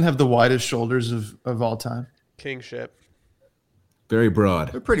Jackson have the widest shoulders of all time? kingship. Very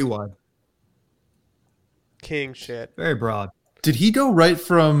broad. They're pretty wide. King shit. Very broad. Did he go right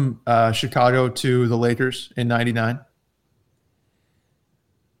from Chicago to the Lakers in '99?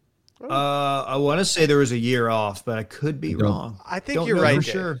 I want to say there was a year off, but I could be wrong. I think Don't you're know right, for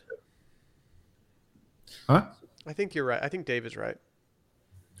Dave. sure. Huh? I think you're right. I think Dave is right.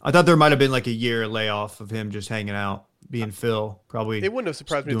 I thought there might have been like a year layoff of him just hanging out, being Phil. Probably. It wouldn't have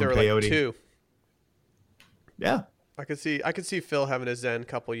surprised me if there doing were like peyote. 2. Yeah. I could see Phil having a zen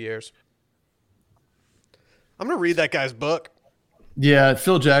couple years. I'm gonna read that guy's book. Yeah,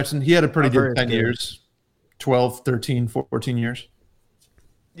 Phil Jackson. He had a pretty I've heard good it's 10 good. years, 12, 13, 14 years.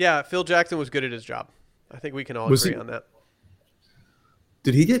 Yeah, Phil Jackson was good at his job. I think we can all Was agree he- on that.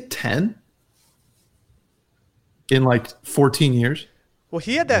 Did he get 10 in like 14 years? Well,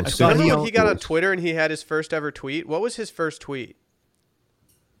 he had that. I saw Remember he when he got on was. Twitter and he had his first ever tweet? What was his first tweet?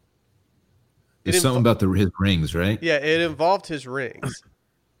 There's something about his rings, right? Yeah, it involved his rings.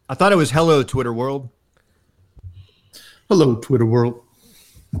 I thought it was hello, Twitter world. Hello, Twitter world.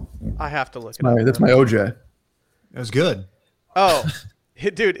 I have to look it up. That's my OJ. That was good. Oh,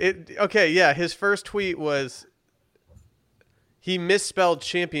 dude. Okay, yeah. His first tweet was he misspelled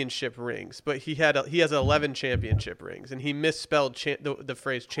championship rings, but he has 11 championship rings, and he misspelled the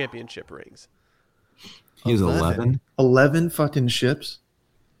phrase championship rings. He has 11. 11 fucking ships.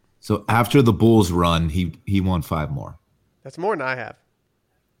 So after the Bulls run, he won 5 more. That's more than I have.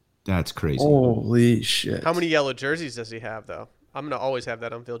 That's crazy. Holy shit. How many yellow jerseys does he have, though? I'm going to always have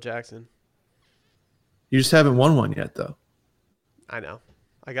that on Phil Jackson. You just haven't won one yet, though. I know.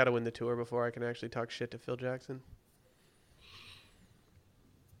 I got to win the tour before I can actually talk shit to Phil Jackson.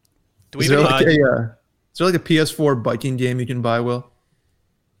 Is there like a PS4 biking game you can buy, Will?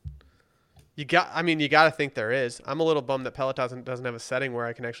 You got to think there is. I'm a little bummed that Peloton doesn't have a setting where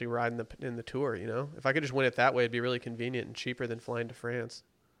I can actually ride in the tour, you know? If I could just win it that way, it'd be really convenient and cheaper than flying to France.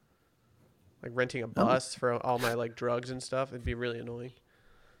 Like renting a bus for all my like drugs and stuff, it'd be really annoying.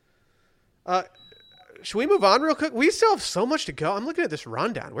 Should we move on real quick? We still have so much to go. I'm looking at this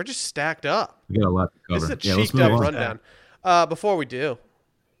rundown. We're just stacked up. We got a lot to cover. This is a cheeked up rundown. Before we do,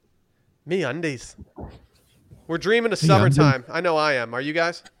 MeUndies. We're dreaming of summertime. I know I am. Are you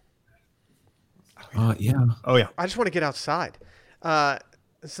guys? Yeah. Oh, yeah. I just want to get outside.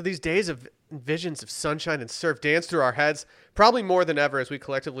 So these days of visions of sunshine and surf dance through our heads, probably more than ever as we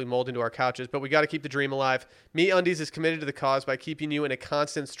collectively mold into our couches, but we got to keep the dream alive. MeUndies is committed to the cause by keeping you in a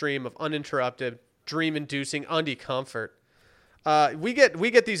constant stream of uninterrupted, dream-inducing undie comfort. We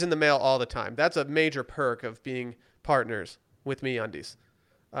get these in the mail all the time. That's a major perk of being partners with MeUndies.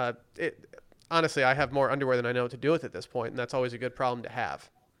 Honestly, I have more underwear than I know what to do with at this point, and that's always a good problem to have.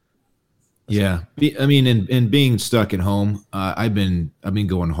 Yeah, I mean, in being stuck at home, I've been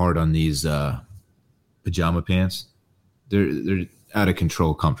going hard on these pajama pants. They're out of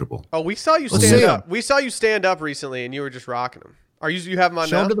control, comfortable. Oh, we saw you stand up. We saw you stand up recently, and you were just rocking them. You have them on now?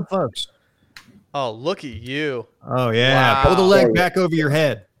 Show them to the folks. Oh, look at you! Oh yeah, Wow. pull the leg back over your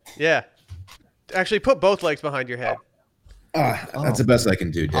head. Yeah, actually, put both legs behind your head. That's the best I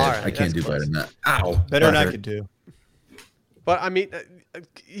can do, Dave. Right, I can't do better than that. Ow, Better than I could do. But I mean,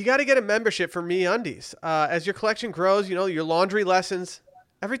 you got to get a membership for MeUndies. As your collection grows, you know, your laundry lessons,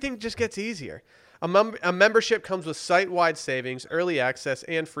 everything just gets easier. A membership comes with site-wide savings, early access,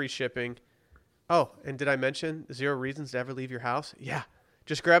 and free shipping. Oh, and did I mention 0 reasons to ever leave your house? Yeah.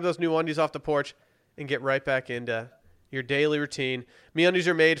 Just grab those new undies off the porch and get right back into your daily routine. MeUndies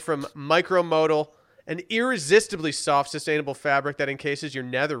are made from micromodal, an irresistibly soft, sustainable fabric that encases your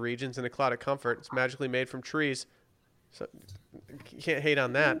nether regions in a cloud of comfort. It's magically made from trees. So you can't hate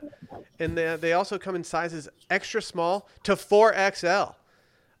on that. And they also come in sizes extra small to 4XL.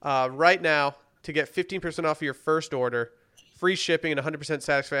 Right now, to get 15% off of your first order, free shipping, and 100%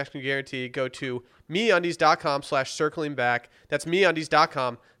 satisfaction guarantee, go to MeUndies.com/circlingback. That's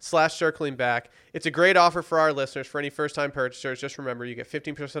MeUndies.com/circlingback. It's a great offer for our listeners, for any first-time purchasers. Just remember, you get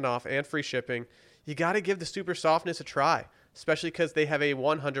 15% off and free shipping. You got to give the super softness a try, especially because they have a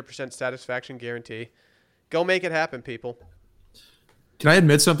 100% satisfaction guarantee. Go make it happen, people. Can I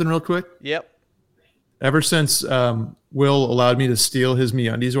admit something real quick? Yep. Ever since Will allowed me to steal his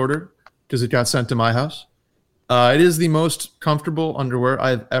MeUndies order because it got sent to my house, it is the most comfortable underwear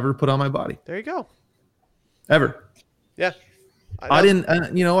I've ever put on my body. There you go. Ever. Yeah. I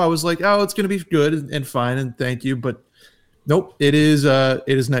was like, oh, it's going to be good and fine and thank you. But nope, it is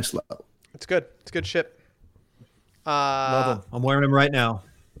next level. It's good. It's good shit. Love them. I'm wearing them right now.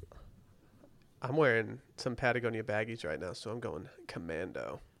 I'm wearing some Patagonia baggies right now, so I'm going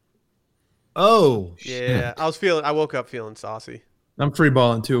commando. Oh, Yeah. shit. I woke up feeling saucy. I'm free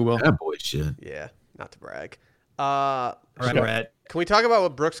balling too, Will. That boy shit. Yeah. Not to brag. All right, Brett. Can we talk about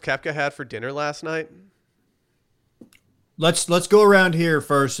what Brooks Koepka had for dinner last night? Let's go around here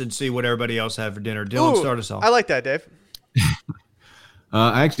first and see what everybody else had for dinner. Dylan, start us off. I like that, Dave.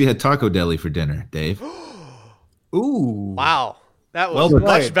 I actually had Taco Deli for dinner, Dave. Ooh. Wow. That was Well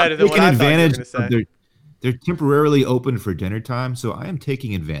much played. better than what I thought you were going to say. They're temporarily open for dinner time, so I am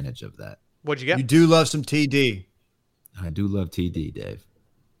taking advantage of that. What'd you get? You do love some TD. I do love TD, Dave.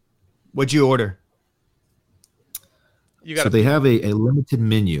 What'd you order? So they have a limited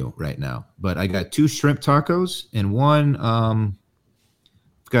menu right now, but I got 2 shrimp tacos and one forgot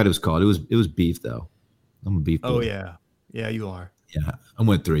what it was called. It was beef though. I'm a beef. Oh boy. yeah, you are. Yeah, I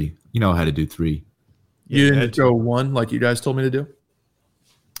went 3. You know how to do 3. You didn't go 1 like you guys told me to do?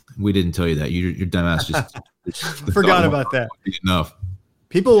 We didn't tell you that. Your dumbass just Forgot about that. Enough.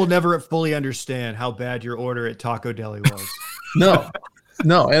 People will never fully understand how bad your order at Taco Deli was. No.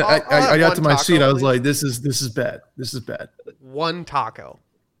 No, and I'll have I got one to my taco, seat. I was please. like, this is bad. This is bad. One taco.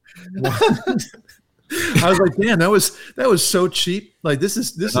 I was like, damn, that was so cheap. Like this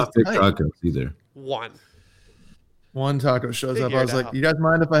is Not big tight. tacos either. One taco shows up. Figure I it was like, out. you guys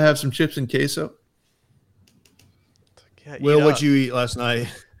mind if I have some chips and queso? Yeah, Will, eat what'd up. you eat last night?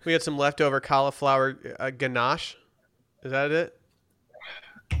 We had some leftover cauliflower ganache. Is that it?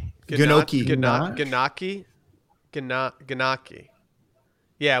 Gnocchi. Gnocchi.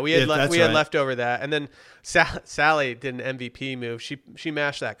 Yeah, we had Yeah, that's we had right. leftover that, and then Sally did an MVP move. She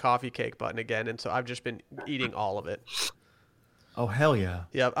mashed that coffee cake button again, and so I've just been eating all of it. Oh, hell yeah.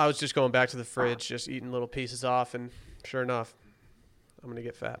 Yeah, I was just going back to the fridge, just eating little pieces off, and sure enough, I'm gonna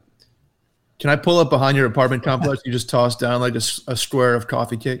get fat. Can I pull up behind your apartment complex? You just toss down like a square of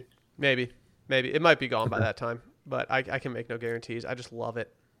coffee cake. Maybe it might be gone by that time, but I can make no guarantees. I just love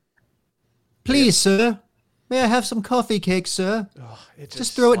it. Please, sir. May I have some coffee cake, sir? Oh, it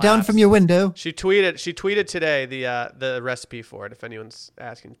Just throw it down slaps. from your window. She tweeted today the recipe for it. If anyone's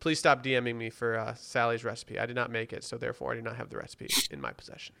asking, please stop DMing me for Sally's recipe. I did not make it, so therefore I do not have the recipe in my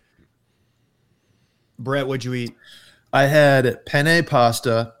possession. Brett, what'd you eat? I had penne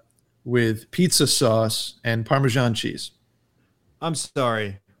pasta with pizza sauce and Parmesan cheese. I'm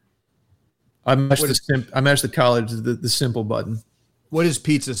sorry. I mashed the college the simple button. What is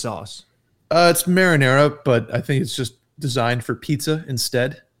pizza sauce? It's marinara, but I think it's just designed for pizza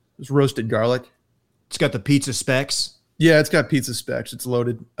instead. It's roasted garlic. It's got the pizza specs. Yeah, it's got pizza specs. It's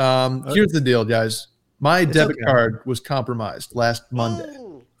loaded. Here's the deal, guys. My debit card was compromised last Monday.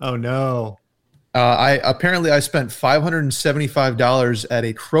 Oh, no. I spent $575 at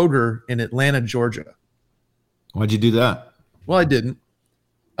a Kroger in Atlanta, Georgia. Why'd you do that? Well, I didn't.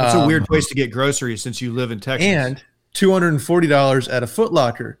 It's a weird place to get groceries since you live in Texas. And $240 at a Foot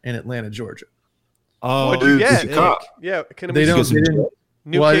Locker in Atlanta, Georgia. Oh, What'd you get? It's a cop. Yeah, can They we don't. They didn't.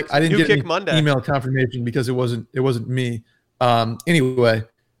 new Well, kick, I didn't new get kick any Monday? email confirmation because it wasn't me. Anyway,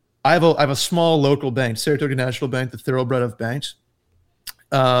 I have a small local bank, Saratoga National Bank, the thoroughbred of banks.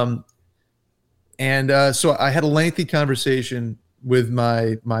 So I had a lengthy conversation with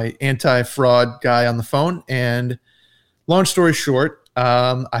my anti-fraud guy on the phone, and long story short,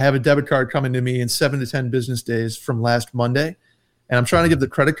 I have a debit card coming to me in 7 to 10 business days from last Monday, and I'm trying to give the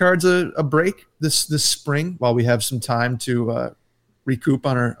credit cards a break this spring while we have some time to recoup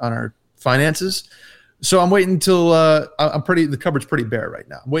on our finances. So I'm waiting until the cupboard's pretty bare right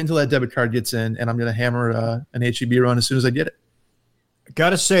now. I'm waiting until that debit card gets in, and I'm going to hammer an HEB run as soon as I get it.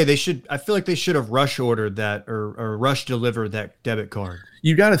 Gotta say, I feel like they should have rush ordered that or rush delivered that debit card.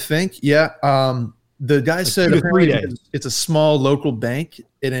 You got to think, yeah. The guy said 2 to 3 days. it's a small local bank,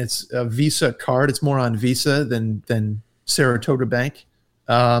 and it's a Visa card. It's more on Visa than Saratoga Bank.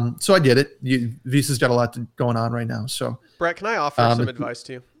 So I get it. Visa's got a lot going on right now. So Brett, can I offer some advice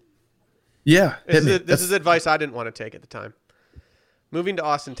to you? yeah, This is advice I didn't want to take at the time. Moving to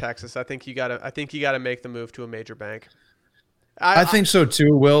Austin, Texas, I think you gotta make the move to a major bank. I think so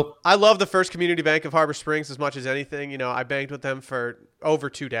too, Will. I love the First Community Bank of Harbor Springs as much as anything. You know, I banked with them for over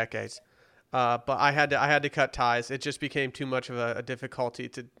 2 decades, but I had to cut ties. It just became too much of a difficulty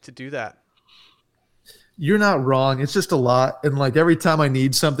to do that. You're not wrong. It's just a lot, and like every time I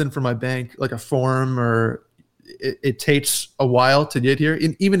need something for my bank, like a form, or it takes a while to get here.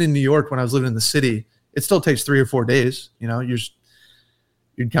 And even in New York, when I was living in the city, it still takes 3 or 4 days. You know,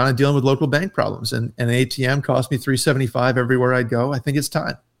 you're kind of dealing with local bank problems, and an ATM cost me $375 everywhere I go. I think it's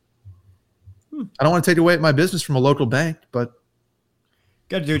time. I don't want to take away my business from a local bank, but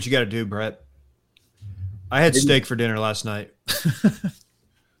Got to do what you got to do, Brett. I had steak for dinner last night,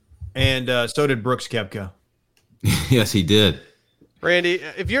 and so did Brooks Koepka. Yes, he did. Randy,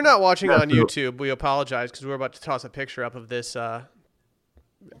 if you're not watching on YouTube, we apologize because we're about to toss a picture up of this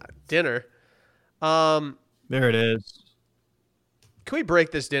dinner. There it is. Can we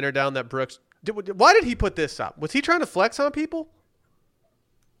break this dinner down that Brooks why did he put this up? Was he trying to flex on people?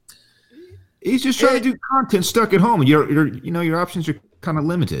 He's just trying to do content stuck at home. Your options are kind of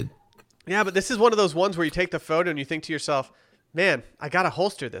limited. Yeah, but this is one of those ones where you take the photo and you think to yourself, man, I got to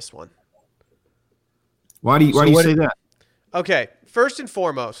holster this one. Why do you say that? Okay, first and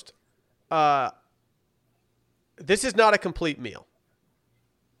foremost, this is not a complete meal.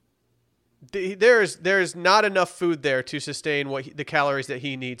 There's not enough food there to sustain the calories that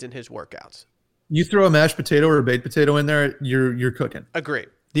he needs in his workouts. you throw a mashed potato or a baked potato in there, you're cooking. Agree.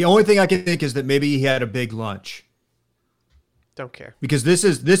 The only thing I can think is that maybe he had a big lunch, Don't care. because this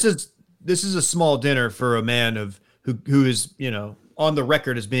is a small dinner for a man who is, on the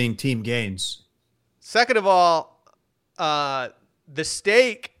record as being Team Gaines. Second of all, the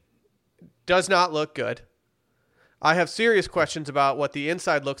steak does not look good. I have serious questions about what the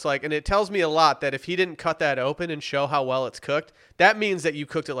inside looks like, and it tells me a lot that if he didn't cut that open and show how well it's cooked, that means that you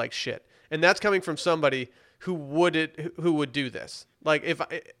cooked it like shit. And that's coming from somebody who would do this. Like, if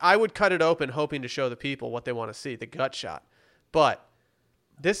I would cut it open hoping to show the people what they want to see, the gut shot. But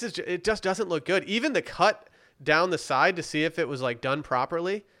it just doesn't look good. Even the cut down the side to see if it was like done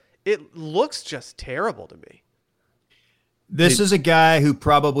properly, it looks just terrible to me. This is a guy who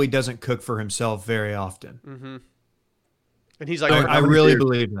probably doesn't cook for himself very often. Mm-hmm. And he's like, I really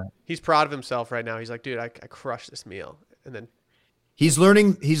believe that. He's proud of himself right now. He's like, dude, I crushed this meal. And then he's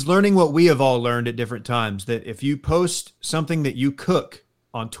learning what we have all learned at different times, that if you post something that you cook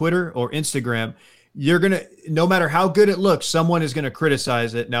on Twitter or Instagram, you're going to, no matter how good it looks, someone is going to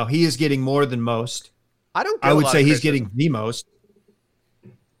criticize it. Now, he is getting more than most. I would say he's getting the most.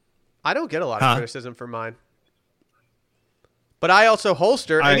 I don't get a lot of criticism for mine. But I also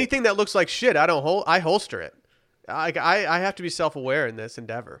holster anything that looks like shit. I holster it. I have to be self-aware in this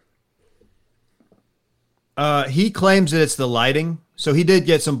endeavor. He claims that it's the lighting. So he did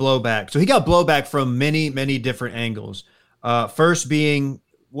get some blowback. So he got blowback from many, many different angles. First being,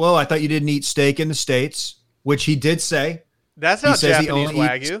 well, I thought you didn't eat steak in the States, which he did say. That's not Japanese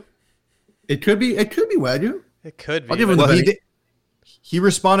Wagyu. It could be Wagyu. It could be. I'll give him the he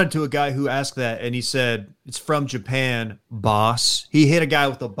responded to a guy who asked that, and he said, it's from Japan, boss. He hit a guy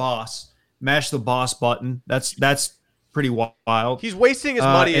with a boss, mashed the boss button. That's pretty wild. He's wasting his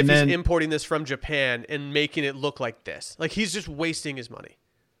money if he's importing this from Japan and making it look like this. Like, he's just wasting his money.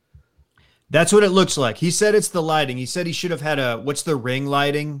 That's what it looks like. He said it's the lighting. He said he should have had what's the ring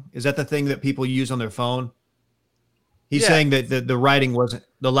lighting? Is that the thing that people use on their phone? He's saying that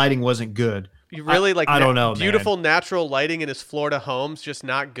the lighting wasn't good. You really I don't know, beautiful man. Natural lighting in his Florida home's just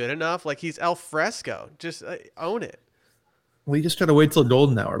not good enough. Like, he's al fresco. Just own it. Well, you just got to wait till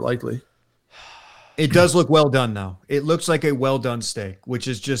golden hour, likely. It does look well done, though. It looks like a well done steak, which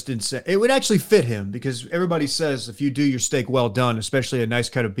is just insane. It would actually fit him because everybody says if you do your steak well done, especially a nice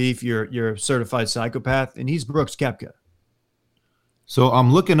cut of beef, you're a certified psychopath, and he's Brooks Koepka. So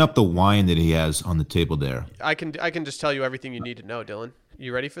I'm looking up the wine that he has on the table there. I can just tell you everything you need to know, Dylan.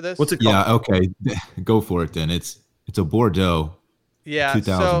 You ready for this? What's it called? Yeah, okay. Go for it then. It's a Bordeaux. Yeah,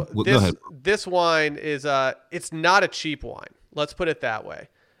 2000. so Go ahead. this wine is it's not a cheap wine. Let's put it that way.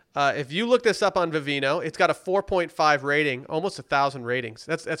 If you look this up on Vivino, it's got a 4.5 rating, almost 1,000 ratings.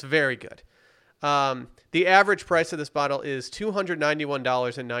 That's very good. The average price of this bottle is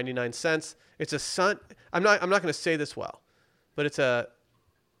 $291.99. It's a I'm not going to say this well, but it's a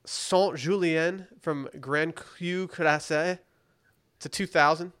Saint Julien from Grand Cru Crassé. It's a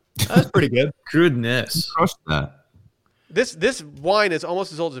 2000. That's pretty good. Goodness. Trust that. This wine is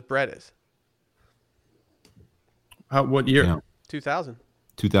almost as old as bread is. What year? Yeah. 2000.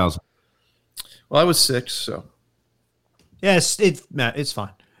 2000. Well, I was 6, so. Yes, it's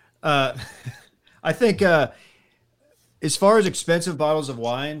fine. I think as far as expensive bottles of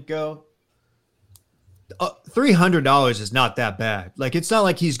wine go, $300 is not that bad. Like, it's not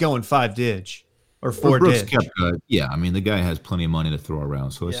like he's going 5-dig or 4-dig. Yeah, I mean, the guy has plenty of money to throw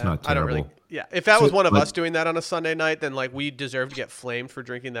around, so it's not terrible. If that was one of us doing that on a Sunday night, then like we deserve to get flamed for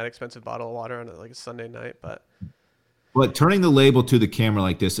drinking that expensive bottle of water on like a Sunday night. But turning the label to the camera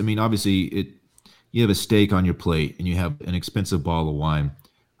like this, I mean, obviously you have a steak on your plate and you have an expensive bottle of wine.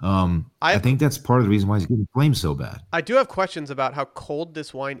 I think that's part of the reason why he's getting flamed so bad. I do have questions about how cold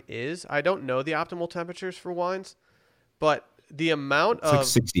this wine is. I don't know the optimal temperatures for wines, but the amount It's like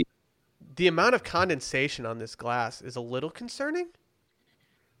 60. The amount of condensation on this glass is a little concerning.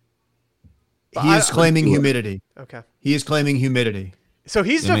 He is claiming humidity. Okay. He is claiming humidity. So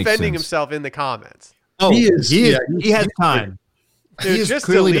he's defending himself in the comments. Oh, he is. He has time. Dude, just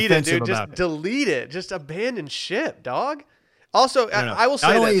delete it, dude. Just delete it. Just abandon ship, dog. Also, No. I will say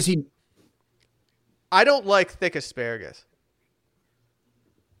Not only this. is he, I don't like thick asparagus.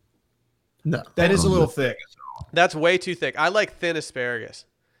 No. that is a little thick. That's way too thick. I like thin asparagus.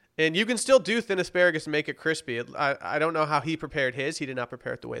 And you can still do thin asparagus and make it crispy. I don't know how he prepared his. He did not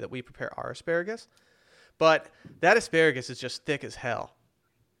prepare it the way that we prepare our asparagus. But that asparagus is just thick as hell.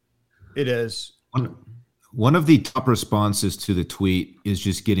 It is. One of the top responses to the tweet is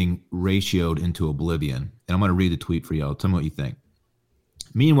just getting ratioed into oblivion. And I'm going to read the tweet for y'all. Tell me what you think.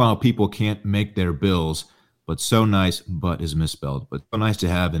 Meanwhile, people can't make their bills, but so nice, but is misspelled, but so nice to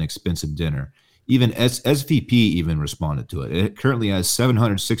have an expensive dinner. Even SVP even responded to it. It currently has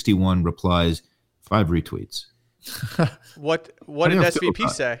 761 replies, 5 retweets. What did SVP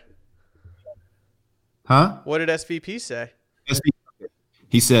say? Huh? What did SVP say?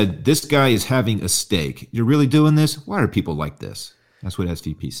 He said, "This guy is having a steak. You're really doing this? Why are people like this?" That's what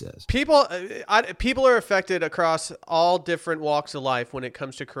SVP says. People are affected across all different walks of life when it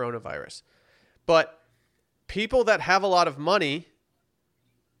comes to coronavirus. But people that have a lot of money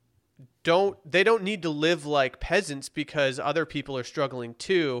don't need to live like peasants because other people are struggling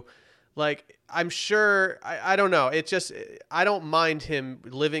too. Like, I'm sure, I don't know. It's just, I don't mind him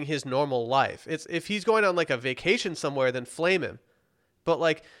living his normal life. It's if he's going on like a vacation somewhere, then flame him. But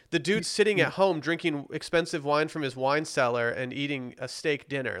like the dude's sitting at home drinking expensive wine from his wine cellar and eating a steak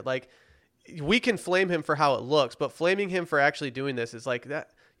dinner. Like, we can flame him for how it looks, but flaming him for actually doing this is like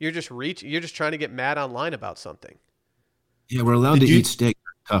that. You're just trying to get mad online about something. Yeah, we're allowed to eat steak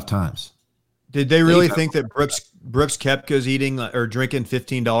in tough times. Did they really think that Brooks Koepka's eating or drinking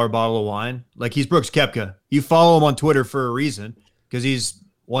 $15 bottle of wine? Like, he's Brooks Koepka. You follow him on Twitter for a reason because he's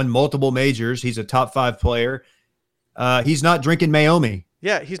won multiple majors. He's a top 5 player. He's not drinking Mayomi.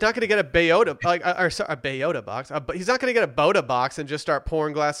 Yeah, he's not going to get a Bayota a Bayota box, but he's not going to get a Bota box and just start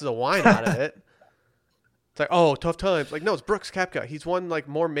pouring glasses of wine out of it. It's like, oh, tough times. Like, no, it's Brooks Koepka. He's won like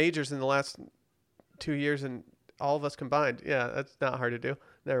more majors in the last 2 years than all of us combined. Yeah, that's not hard to do.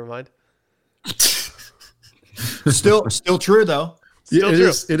 Never mind. Still true though. Still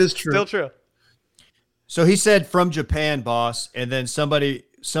true. It is true. Still true. So he said from Japan, boss, and then somebody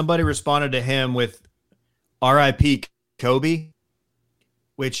responded to him with R.I.P. Kobe,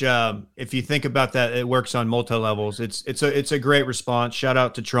 which if you think about that, it works on multi levels. It's a great response. Shout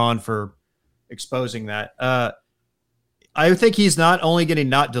out to Tron for exposing that. I think he's not only going to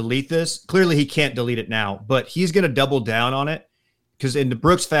not delete this. Clearly, he can't delete it now, but he's going to double down on it. Because in the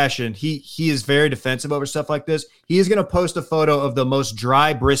Brooks fashion, he is very defensive over stuff like this. He is going to post a photo of the most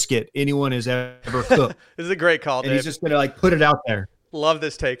dry brisket anyone has ever cooked. This is a great call, and Dave. He's just going to like put it out there. Love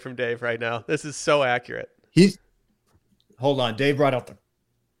this take from Dave right now. This is so accurate. Hold on, Dave brought out the.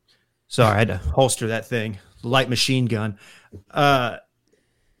 Sorry, I had to holster that thing. Light machine gun.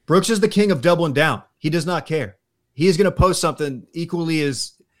 Brooks is the king of doubling down. He does not care. He is going to post something equally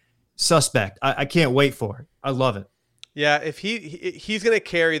as suspect. I can't wait for it. I love it. Yeah, if he's going to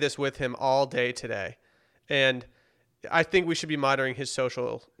carry this with him all day today. And I think we should be monitoring his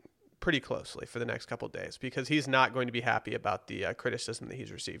social pretty closely for the next couple of days because he's not going to be happy about the criticism that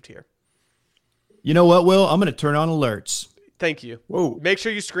he's received here. You know what, Will? I'm going to turn on alerts. Thank you. Whoa. Make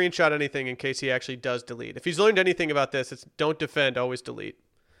sure you screenshot anything in case he actually does delete. If he's learned anything about this, it's don't defend, always delete.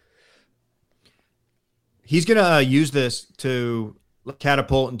 He's going to use this to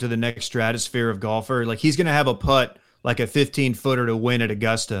catapult into the next stratosphere of golfer. Like, he's going to have a putt like a 15-footer to win at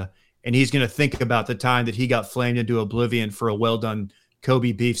Augusta, and he's going to think about the time that he got flamed into oblivion for a well-done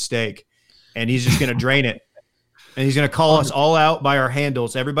Kobe beef steak, and he's just going to drain it. And he's going to call us all out by our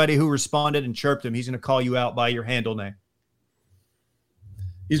handles. Everybody who responded and chirped him, he's going to call you out by your handle name.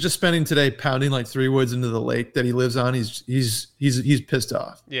 He's just spending today pounding like 3 woods into the lake that he lives on. He's pissed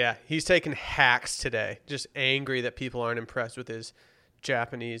off. Yeah, he's taking hacks today. Just angry that people aren't impressed with his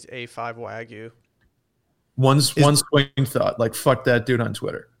Japanese A5 Wagyu. One swing thought, like, fuck that dude on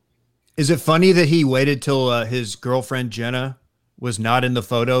Twitter. Is it funny that he waited till his girlfriend Jenna was not in the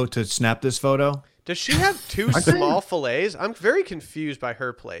photo to snap this photo? Does she have 2 small fillets? I'm very confused by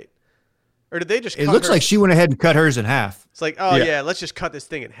her plate. Or did they just It looks like she went ahead and cut hers in half. It's like, oh, yeah, let's just cut this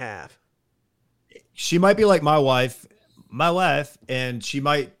thing in half. She might be like my wife, and she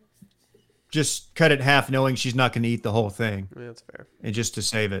might just cut it in half knowing she's not going to eat the whole thing. Yeah, that's fair. And just to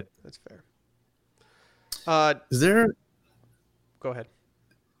save it. That's fair. Go ahead.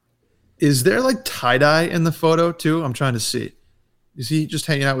 Is there like tie-dye in the photo too? I'm trying to see. Is he just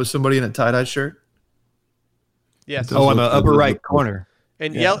hanging out with somebody in a tie-dye shirt? Yes. Oh, on the upper right corner.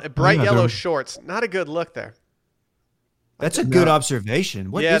 And bright yellow shorts. Not a good look there. That's a good observation.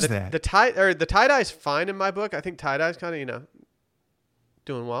 What is that? The tie-dye is fine in my book. I think tie-dye is kind of,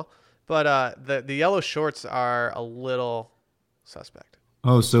 doing well. But the yellow shorts are a little suspect.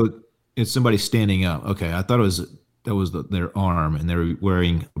 Oh, so it's somebody standing up. Okay, I thought that was their arm, and they were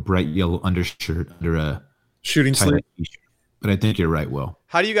wearing a bright yellow undershirt under a shooting sleeve. But I think you're right, Will.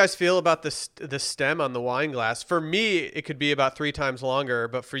 How do you guys feel about the stem on the wine glass? For me, it could be about 3 times longer,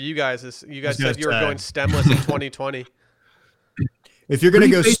 but for you guys, you guys said you were going stemless in 2020. If you're going to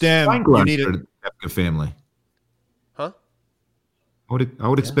go stem, you need a Koepka family. Huh? I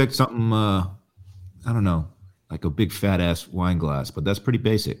would expect something. I don't know, like a big fat ass wine glass, but that's pretty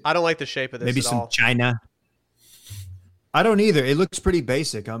basic. I don't like the shape of this. Maybe some china. I don't either. It looks pretty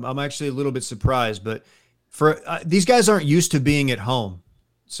basic. I'm actually a little bit surprised, but for these guys aren't used to being at home,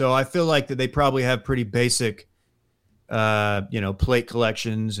 so I feel like that they probably have pretty basic, plate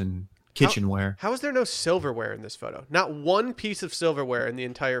collections and kitchenware. How is there no silverware in this photo? Not one piece of silverware in the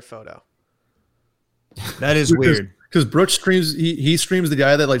entire photo. That is weird. Because Brooks streams, he streams the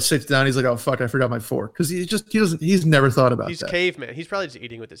guy that like sits down. He's like, "Oh fuck, I forgot my fork." Because he's never thought about He's that. caveman. He's probably just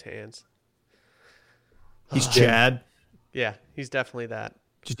eating with his hands. He's Chad. Yeah, he's definitely that.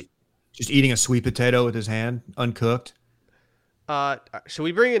 Just eating a sweet potato with his hand, uncooked. Should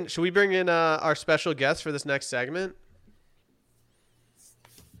we bring in our special guest for this next segment?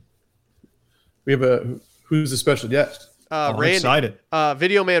 We have who's the special guest? I'm Randy, excited.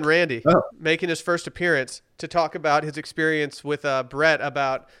 Video Man Randy, Oh. making his first appearance to talk about his experience with Brett.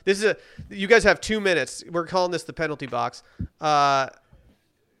 About this is you guys have 2 minutes. We're calling this the penalty box.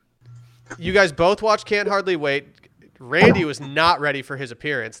 You guys both watched Can't Hardly Wait. Randy was not ready for his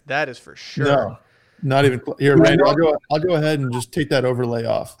appearance. That is for sure. No, not even. Here, Randy, I'll go ahead and just take that overlay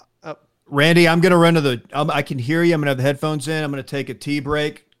off. Randy, I'm going to run to the I can hear you. I'm going to have the headphones in. I'm going to take a tea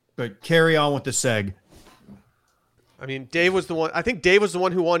break, but carry on with the seg. I mean, Dave was the one. I think Dave was the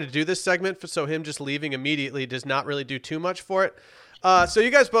one who wanted to do this segment, so him just leaving immediately does not really do too much for it. So you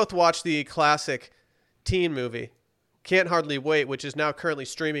guys both watched the classic teen movie, Can't Hardly Wait, which is now currently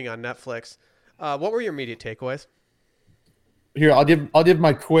streaming on Netflix. What were your immediate takeaways? Here, I'll give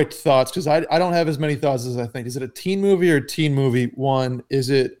my quick thoughts because I don't have as many thoughts as I think. Is it a teen movie or a teen movie? One, is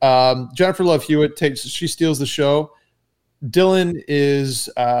it Jennifer Love Hewitt she steals the show. Dylan is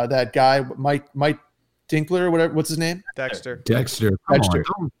that guy Mike Dinkler or whatever. What's his name? Dexter. Dexter.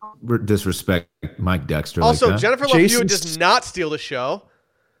 Don't disrespect Mike Dexter. Also, like that. Jennifer Love Hewitt does not steal the show.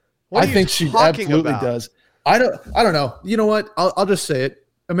 What are I you think she talking absolutely about? does. I don't know. You know what? I'll just say it.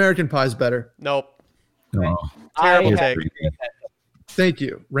 American Pie's better. Nope. Oh, Terrible I take. Thank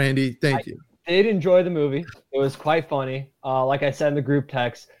you, Randy. Thank you. did enjoy the movie. It was quite funny. Like I said in the group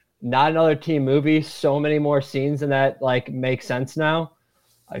text, not another teen movie. So many more scenes in that like make sense now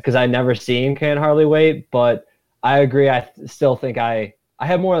because I never seen Can't Hardly Wait. But I agree. I still think I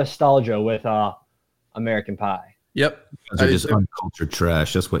have more nostalgia with American Pie. Yep. Those are just uncultured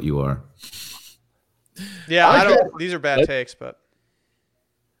trash. That's what you are. Yeah, I don't. These are bad takes, but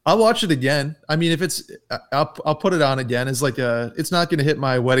I'll watch it again. I mean, if it's, I'll put it on again. It's like it's not going to hit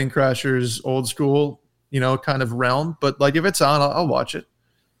my Wedding Crashers old school, kind of realm. But like if it's on, I'll watch it.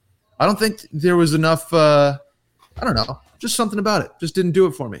 I don't think there was enough. I don't know, just something about it just didn't do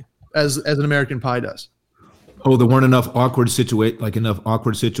it for me as an American Pie does. Oh, there weren't enough awkward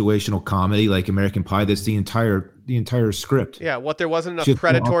situational comedy like American Pie. That's the entire script. yeah, there wasn't enough Just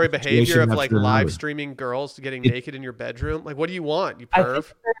predatory awkward behavior situation of like after live another. streaming girls getting naked in your bedroom. Like, what do you want, you I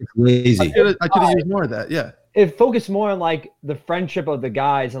perv? It's lazy. I could have used more of that. Yeah. It focused more on like the friendship of the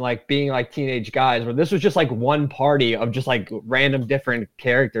guys and like being like teenage guys, where this was just like one party of just like random different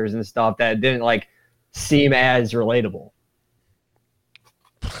characters and stuff that didn't like seem as relatable.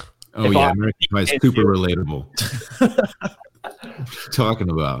 Oh If yeah, I- American Pie is super relatable. What are you talking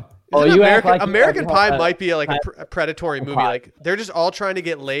about? Oh, Isn't you act like American Pie a might be like a predatory movie. Pie. Like they're just all trying to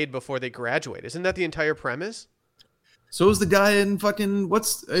get laid before they graduate. Isn't that the entire premise? So was the guy in fucking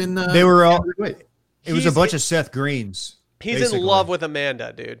what's in? They were all. Wait. It was a He's- bunch of Seth Greens. He's basically. in love with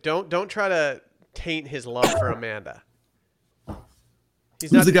Amanda, dude. Don't try to taint his love for Amanda. He's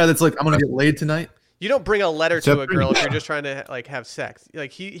Who's not. the guy that's like, I'm gonna get laid tonight? You don't bring a letter to a Except- girl if you're just trying to like have sex.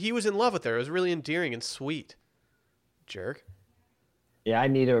 Like he was in love with her. It was really endearing and sweet. Jerk. Yeah, I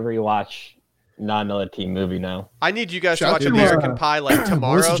need to rewatch not another teen movie now. I need you guys to Shout watch to, American Pie like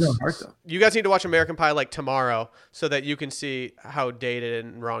tomorrow. Melissa Joan Hart, though. You guys need to watch American Pie like tomorrow so that you can see how dated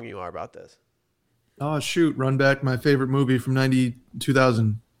and wrong you are about this. Oh shoot! Run Back, my favorite movie from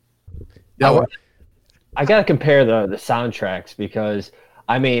 2000. Yeah, I gotta compare the soundtracks because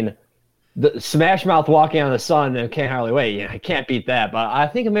I mean, the Smash Mouth Walking on the Sun and Can't Hardly Wait. Yeah, I can't beat that. But I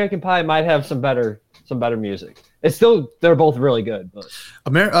think American Pie might have some better music. It's still they're both really good. But I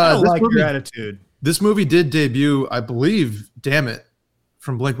don't this, like movie, your attitude. this movie did debut, I believe. Damn it,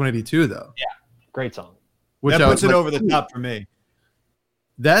 from Blink-182 though. great song. Which That I puts was it like, over the top for me.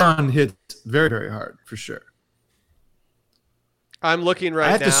 That one hits very, very hard for sure. I'm looking right now.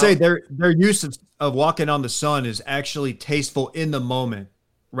 I have to say their use of Walking on the Sun is actually tasteful in the moment,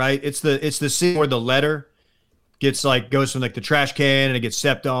 right? It's the scene where the letter goes from like the trash can and it gets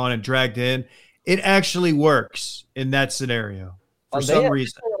stepped on and dragged in. It actually works in that scenario for They some have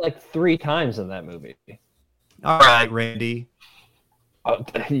reason. like 3 times in that movie. All right, Randy.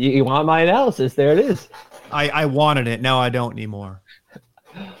 You want my analysis? There it is. I wanted it. Now I don't anymore.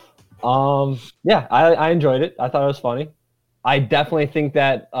 Yeah, I enjoyed it. I thought it was funny. I definitely think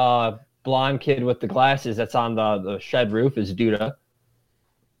that blonde kid with the glasses that's on the shed roof is Duda.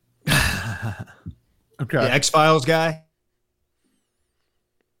 Okay. The X-Files guy.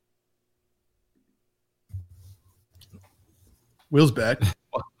 Will's back.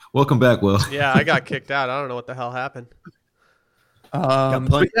 Welcome back, Will. Yeah, I got kicked out. I don't know what the hell happened.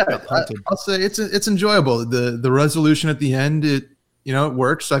 Got yeah, punted. I'll say it's enjoyable. The resolution at the end, it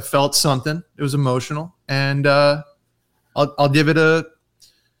works. I felt something. It was emotional, and I'll give it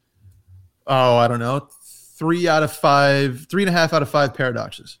I don't know, 3.5 out of 5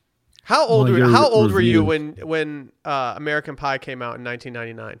 paradoxes. How old were you review. when American Pie came out in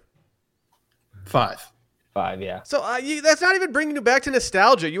 1999? 5. 5, yeah. So that's not even bringing you back to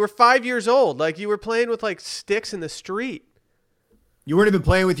nostalgia. You were 5 years old. Like, you were playing with like sticks in the street. You weren't even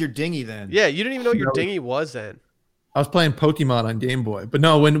playing with your dinghy then. Yeah, you didn't even know what your dinghy was then. I was playing Pokemon on Game Boy, but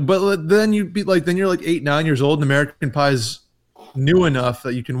then you'd be like, then you're like 8, 9 years old, and American Pie's new enough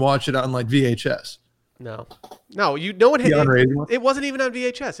that you can watch it on like VHS. No, no one had unrated one? it wasn't even on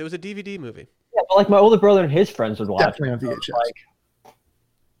VHS. It was a DVD movie. Yeah, but like my older brother and his friends would watch. Definitely on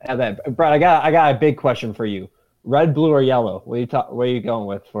VHS. Brad, I got a big question for you. Red, blue, or yellow? Where are you going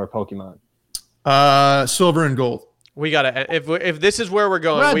with for Pokemon? Silver and gold. We gotta if this is where we're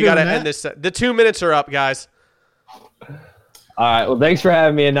going, We're we not gotta doing end this. The 2 minutes are up, guys. All right. Well, thanks for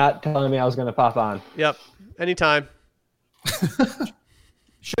having me and not telling me I was going to pop on. Yep, anytime.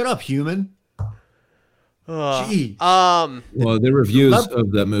 Shut up, human. Jeez. Well, the reviews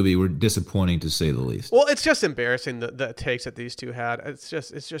of that movie were disappointing to say the least. Well, it's just embarrassing the takes that these two had. It's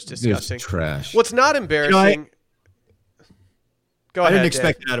just disgusting. It's trash. What's not embarrassing? Go I ahead. didn't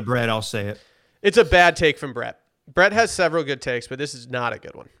expect Dave. it out of Brett. I'll say it. It's a bad take from Brett. Brett has several good takes, but this is not a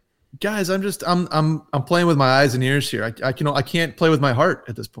good one. Guys, I'm playing with my eyes and ears here. I can't play with my heart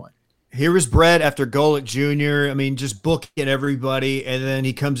at this point. Here was Brett after Golick Jr. I mean, just booking everybody, and then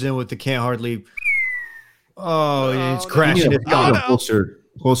he comes in with the can't hardly. Oh, it's crashing.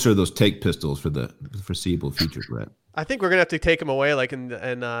 Holster those take pistols for the foreseeable future, Brett. I think we're gonna have to take him away, like in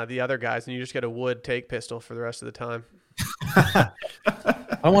the other guys, and you just get a wood take pistol for the rest of the time.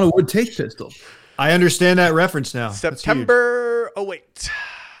 I want a wood take pistol. I understand that reference now. September. Oh wait,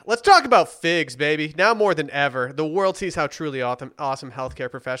 let's talk about figs, baby. Now more than ever, the world sees how truly awesome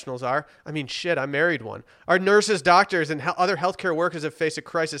healthcare professionals are. I mean, shit, I married one. Our nurses, doctors, and other healthcare workers have faced a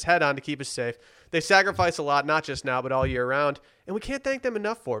crisis head on to keep us safe. They sacrifice a lot, not just now, but all year round, and we can't thank them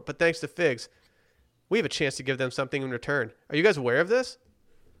enough for it. But thanks to figs, we have a chance to give them something in return. Are you guys aware of this?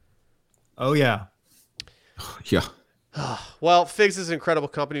 Oh yeah. Yeah. Well, Figs is an incredible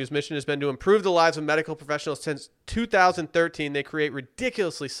company whose mission has been to improve the lives of medical professionals. Since 2013, they create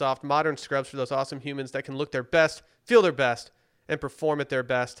ridiculously soft, modern scrubs for those awesome humans that can look their best, feel their best, and perform at their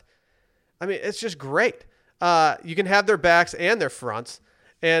best. I mean, it's just great. You can have their backs and their fronts,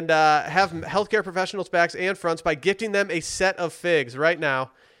 and have healthcare professionals' backs and fronts by gifting them a set of Figs. Right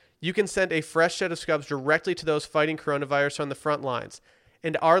now, you can send a fresh set of scrubs directly to those fighting coronavirus on the front lines.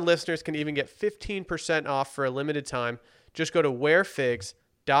 And our listeners can even get 15% off for a limited time. Just go to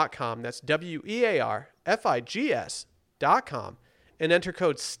wearfigs.com. That's WEARFIGS.com. And enter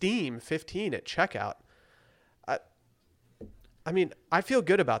code STEAM15 at checkout. I mean, I feel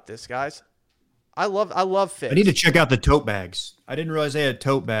good about this, guys. I love Figs. I need to check out the tote bags. I didn't realize they had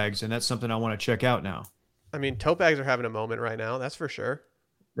tote bags, and that's something I want to check out now. I mean, tote bags are having a moment right now. That's for sure.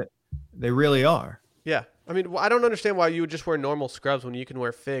 They really are. Yeah. I mean, I don't understand why you would just wear normal scrubs when you can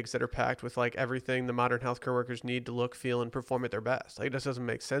wear Figs that are packed with like everything the modern healthcare workers need to look, feel, and perform at their best. Like, this doesn't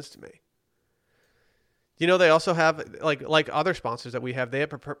make sense to me. You know, they also have like other sponsors that we have. They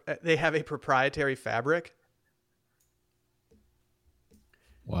have a proprietary fabric.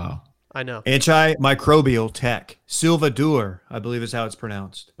 Wow. I know. Antimicrobial tech. Silvadur, I believe is how it's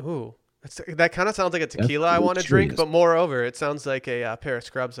pronounced. Ooh. That kind of sounds like a tequila I want to drink, but moreover, it sounds like a pair of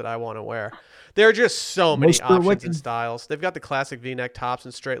scrubs that I want to wear. There are just so many options and styles. They've got the classic V-neck tops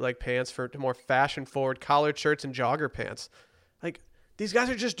and straight leg pants to more fashion-forward collared shirts and jogger pants. Like, these guys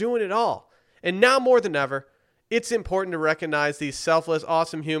are just doing it all. And now more than ever, it's important to recognize these selfless,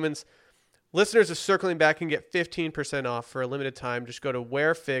 awesome humans. Listeners of Circling Back can get 15% off for a limited time. Just go to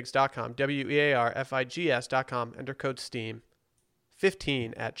wearfigs.com, WEARFIGS.com, enter code STEAM.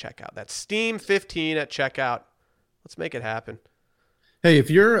 15 at checkout. That's Steam 15 at checkout. Let's make it happen. Hey,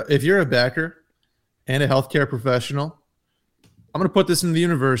 if you're a backer and a healthcare professional, I'm going to put this in the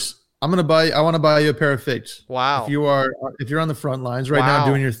universe. I want to buy you a pair of Figs. Wow. If you're on the front lines right now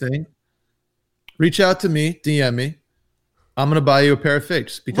doing your thing, reach out to me, DM me. I'm going to buy you a pair of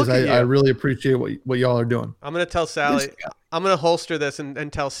Figs because I really appreciate what y'all are doing. I'm going to tell Sally. I'm going to holster this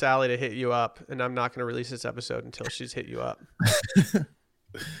and tell Sally to hit you up, and I'm not going to release this episode until she's hit you up.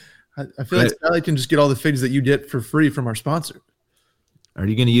 I feel like Sally can just get all the Figs that you get for free from our sponsor. Are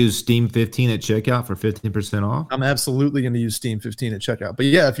you going to use Steam 15 at checkout for 15% off? I'm absolutely going to use Steam 15 at checkout. But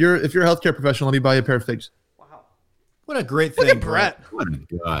yeah, if you're a healthcare professional, let me buy you a pair of Figs. Wow. What a great Look thing, at Brett. What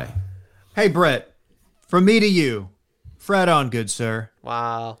a guy. Hey, Brett, from me to you, fret on, good sir.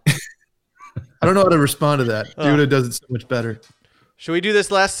 Wow. I don't know how to respond to that. Duda does it so much better. Should we do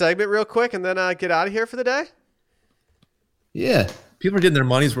this last segment real quick and then get out of here for the day? Yeah. People are getting their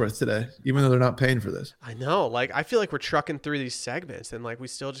money's worth today, even though they're not paying for this. I know. Like, I feel like we're trucking through these segments and, like, we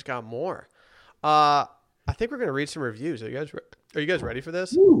still just got more. I think we're going to read some reviews. Are you guys ready for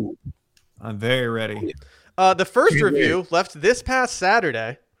this? Ooh. I'm very ready. The first review left this past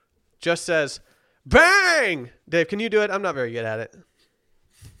Saturday just says, bang! Dave, can you do it? I'm not very good at it.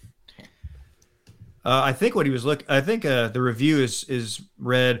 I think what he was looking. I think the review is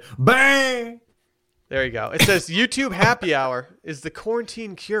read bang. There you go. It says YouTube happy hour is the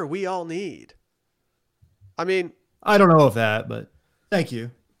quarantine cure we all need. I mean, I don't know if that, but thank you.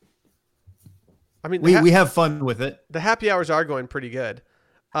 I mean, We have fun with it. the happy hours are going pretty good.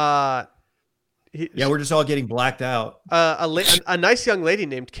 Yeah, we're just all getting blacked out. A nice young lady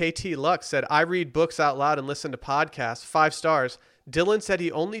named KT Lux said, I read books out loud and listen to podcasts. 5 stars. Dylan said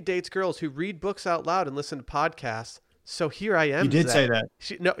he only dates girls who read books out loud and listen to podcasts. So here I am. You did say that.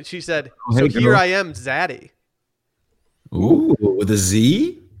 She said, Oh, so hey, here girl. I am, Zaddy. Ooh, with a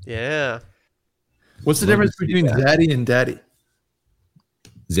Z? Yeah. What's the Love difference to see between that. daddy and daddy?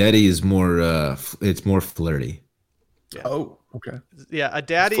 Zaddy is more, it's more flirty. Yeah. Oh, okay. Yeah. A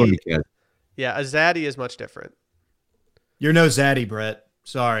daddy. Flirty cat. Yeah. A Zaddy is much different. You're no zaddy, Brett.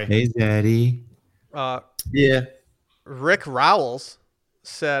 Sorry. Hey, Zaddy. Yeah. Rick Rowells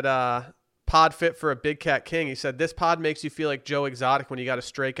said, pod fit for a big cat king. He said, this pod makes you feel like Joe Exotic when you got a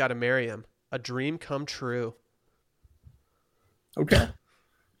stray guy to marry him. A dream come true. Okay.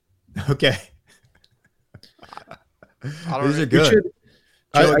 Okay. I don't These know. are good. Should,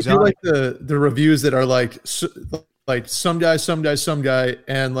 I do Exotic. like the reviews that are like some guy,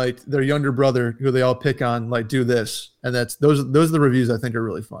 and like their younger brother who they all pick on, like do this, and those are the reviews I think are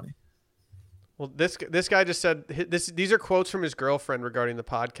really funny. Well, this guy just said these are quotes from his girlfriend regarding the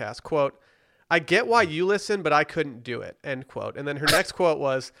podcast. Quote, I get why you listen, but I couldn't do it. End quote. And then her next quote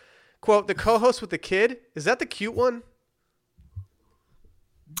was, quote, the co-host with the kid, is that the cute one?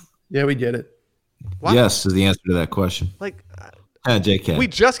 Yeah, we get it. Wow. Yes is the answer to that question. Like, JK. we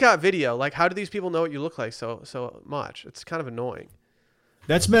just got video. Like, how do these people know what you look like so much? It's kind of annoying.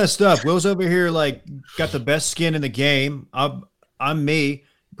 That's messed up. Will's over here like got the best skin in the game. I'm me.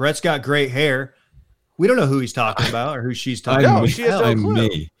 Brett's got great hair. We don't know who he's talking about or who she's talking No, about. she has no I'm clue.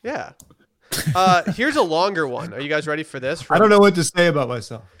 me. Yeah. Here's a longer one. Are you guys ready for this? I don't know what to say about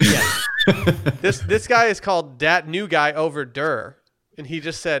myself. This guy is called Dat New Guy Over Durr. And he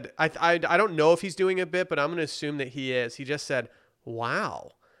just said, I don't know if he's doing a bit, but I'm going to assume that he is. He just said,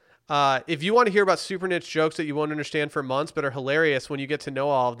 wow. If you want to hear about super niche jokes that you won't understand for months but are hilarious when you get to know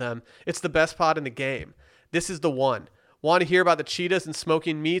all of them, it's the best pod in the game. This is the one. Want to hear about the cheetahs and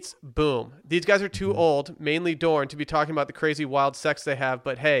smoking meats? Boom. These guys are too old, mainly Dorn, to be talking about the crazy wild sex they have.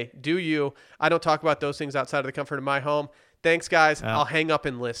 But hey, do you? I don't talk about those things outside of the comfort of my home. Thanks, guys. I'll hang up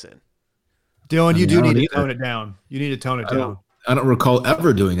and listen. Dylan, you do I don't need to either. tone it down. You need to tone it down. I don't recall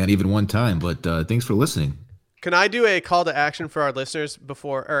ever doing that even one time, but thanks for listening. Can I do a call to action for our listeners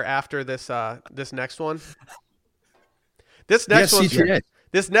before or after this this next one? This next CTA.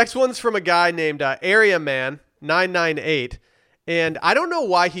 This next one's from a guy named Area Man 998, and I don't know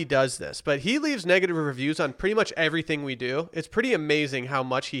why he does this, but he leaves negative reviews on pretty much everything we do. It's pretty amazing how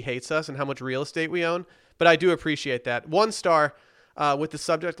much he hates us and how much real estate we own, but I do appreciate that. 1 star with the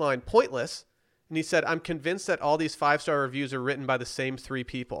subject line pointless, and he said, I'm convinced that all these 5-star reviews are written by the same 3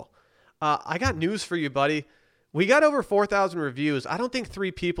 people. I got news for you, buddy. We got over 4,000 reviews. I don't think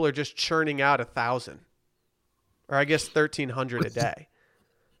 3 people are just churning out 1,000, or I guess 1,300 a day.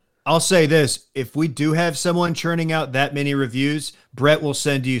 I'll say this. If we do have someone churning out that many reviews, Brett will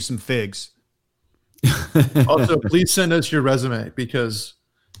send you some figs. Also, please send us your resume because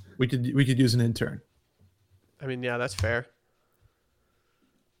we could use an intern. I mean, yeah, that's fair.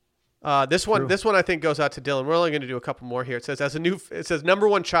 This one I think goes out to Dylan. We're only going to do a couple more here. It says it says number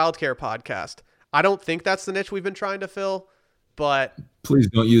 1 childcare podcast. I don't think that's the niche we've been trying to fill, but Please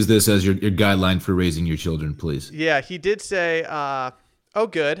don't use this as your guideline for raising your children, please. yeah, he did say, oh,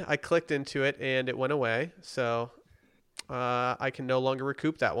 good. I clicked into it and it went away. So I can no longer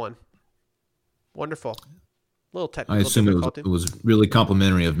recoup that one. Wonderful. Little technical I assume difficulty. it was really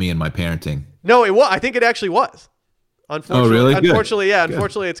complimentary of me and my parenting. No, it was. I think it actually was. Unfortunately, really? Good. Unfortunately, yeah. Good.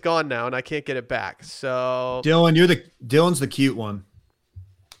 Unfortunately, it's gone now, and I can't get it back. So Dylan, Dylan's the cute one.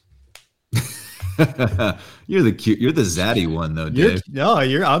 You're the zaddy one though, Dave.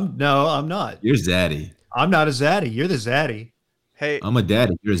 I'm not. You're zaddy. I'm not a zaddy. You're the zaddy. hey, I'm a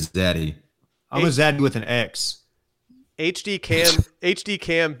daddy. You're a zaddy. I'm a zaddy with an X. HD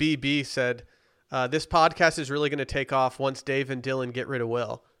Cam BB said, "This podcast is really going to take off once Dave and Dylan get rid of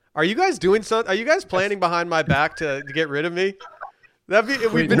Will." Are you guys doing something? Are you guys planning behind my back to get rid of me?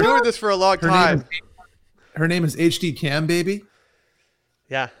 We've been doing this for a long time. Her name is HD Cam, baby.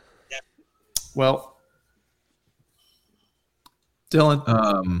 Yeah. Well,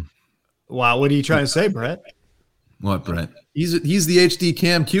 Dylan. Wow, what are you trying to say, Brett? What, Brett? He's the HD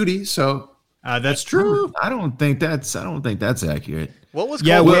Cam cutie, so That's true. I don't think that's accurate. What was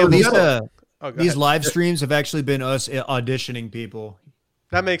Yeah, Cole well, Hamilton? these live streams have actually been us auditioning people.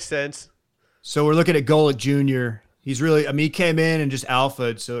 That makes sense. So we're looking at Golick Jr. He's really, he came in and just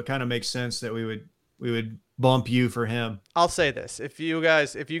alphaed, so it kind of makes sense that we would bump you for him. I'll say this: if you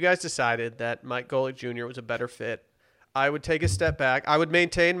guys decided that Mike Golick Jr. was a better fit, I would take a step back. I would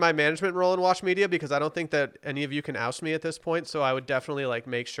maintain my management role in Wash Media because I don't think that any of you can oust me at this point. So I would definitely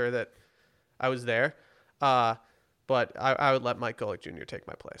make sure that I was there. But I would let Mike Golick Jr. take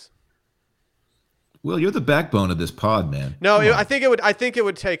my place. Well, you're the backbone of this pod, man. No, I think it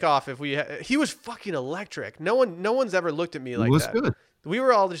would take off if we. He was fucking electric. No one's ever looked at me like that. Good. We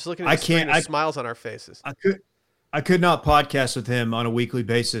were all just looking at the screen with smiles on our faces. I could not podcast with him on a weekly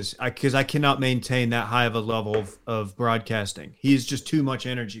basis because I cannot maintain that high of a level of broadcasting. He's just too much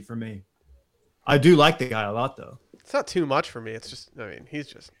energy for me. I do like the guy a lot, though. It's not too much for me. It's just, he's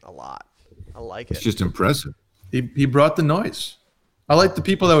just a lot. I like it. It's just impressive. he brought the noise. I like the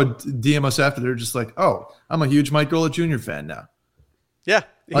people that would DM us after. They're just like, "Oh, I'm a huge Mike Golick Jr. fan now." Yeah,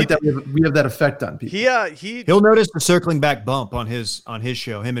 I like that we have that effect on people. He'll notice the circling back bump on his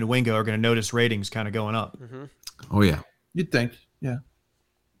show. Him and Wingo are going to notice ratings kind of going up. Mm-hmm. Oh yeah, You'd think, yeah.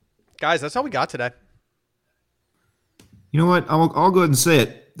 Guys, that's all we got today. You know what? I'll go ahead and say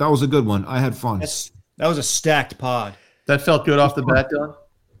it. That was a good one. I had fun. That was a stacked pod. That felt good off the bat, Dylan.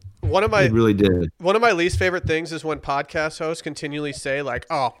 It really did. One of my least favorite things is when podcast hosts continually say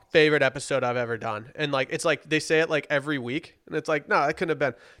 "Oh, favorite episode I've ever done," and it's like they say it every week, and it's like, no, that couldn't have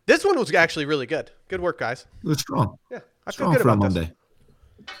been. This one was actually really good. Good work, guys. It was strong. Yeah, I feel Strong good for a about Monday.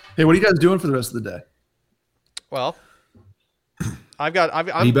 this. Hey, what are you guys doing for the rest of the day? Well, I'm to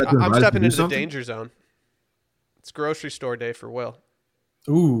stepping do into the something? danger zone. It's grocery store day for Will.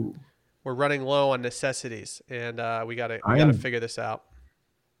 Ooh, We're running low on necessities, and we gotta figure this out.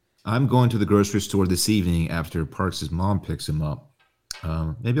 I'm going to the grocery store this evening after Parks' mom picks him up.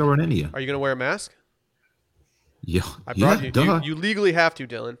 Maybe I'll run into you. Are you gonna wear a mask? Yeah, I brought you. Duh. You legally have to,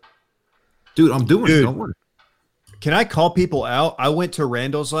 Dylan. Dude, I'm doing it. Don't worry. Can I call people out? I went to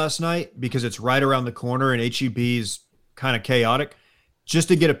Randall's last night because it's right around the corner and HEB is kind of chaotic, just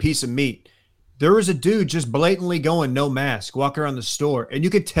to get a piece of meat. There was a dude just blatantly going no mask, walking around the store, and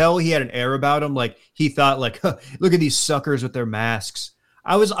you could tell he had an air about him, like he thought, look at these suckers with their masks.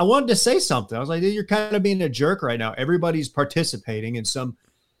 I wanted to say something. I was like, dude, you're kind of being a jerk right now. Everybody's participating in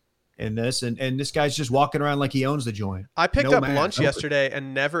this, and this guy's just walking around like he owns the joint. I picked up lunch yesterday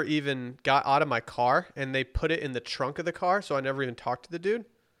and never even got out of my car, and they put it in the trunk of the car, so I never even talked to the dude.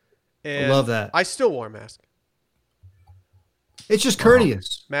 And I love that. I still wore a mask. It's just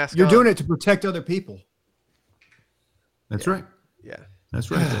courteous. Mask You're on. doing it to protect other people. That's right. Yeah.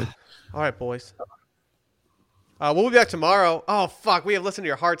 That's right, dude. All right, boys. We'll be back tomorrow. Oh, fuck. We have Listen to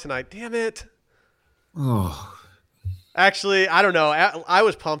Your Heart tonight. Damn it. Oh, Actually, I don't know. I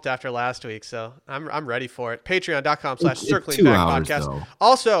was pumped after last week, so I'm ready for it. Patreon.com/Circling it's 2 Back hours, Podcast. though.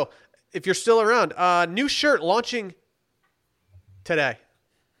 Also, if you're still around, new shirt launching today.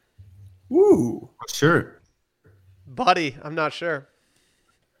 ooh. sure. Buddy, I'm not sure.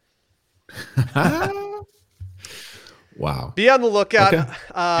 Wow. Be on the lookout.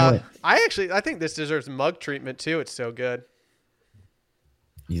 Okay. I think this deserves mug treatment too. It's so good.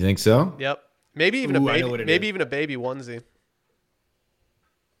 You think so? Yep. Maybe even Ooh, a I know baby. what it Maybe is. even a baby onesie.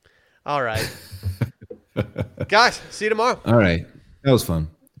 All right, guys. See you tomorrow. All right. That was fun.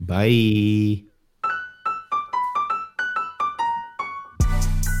 Bye.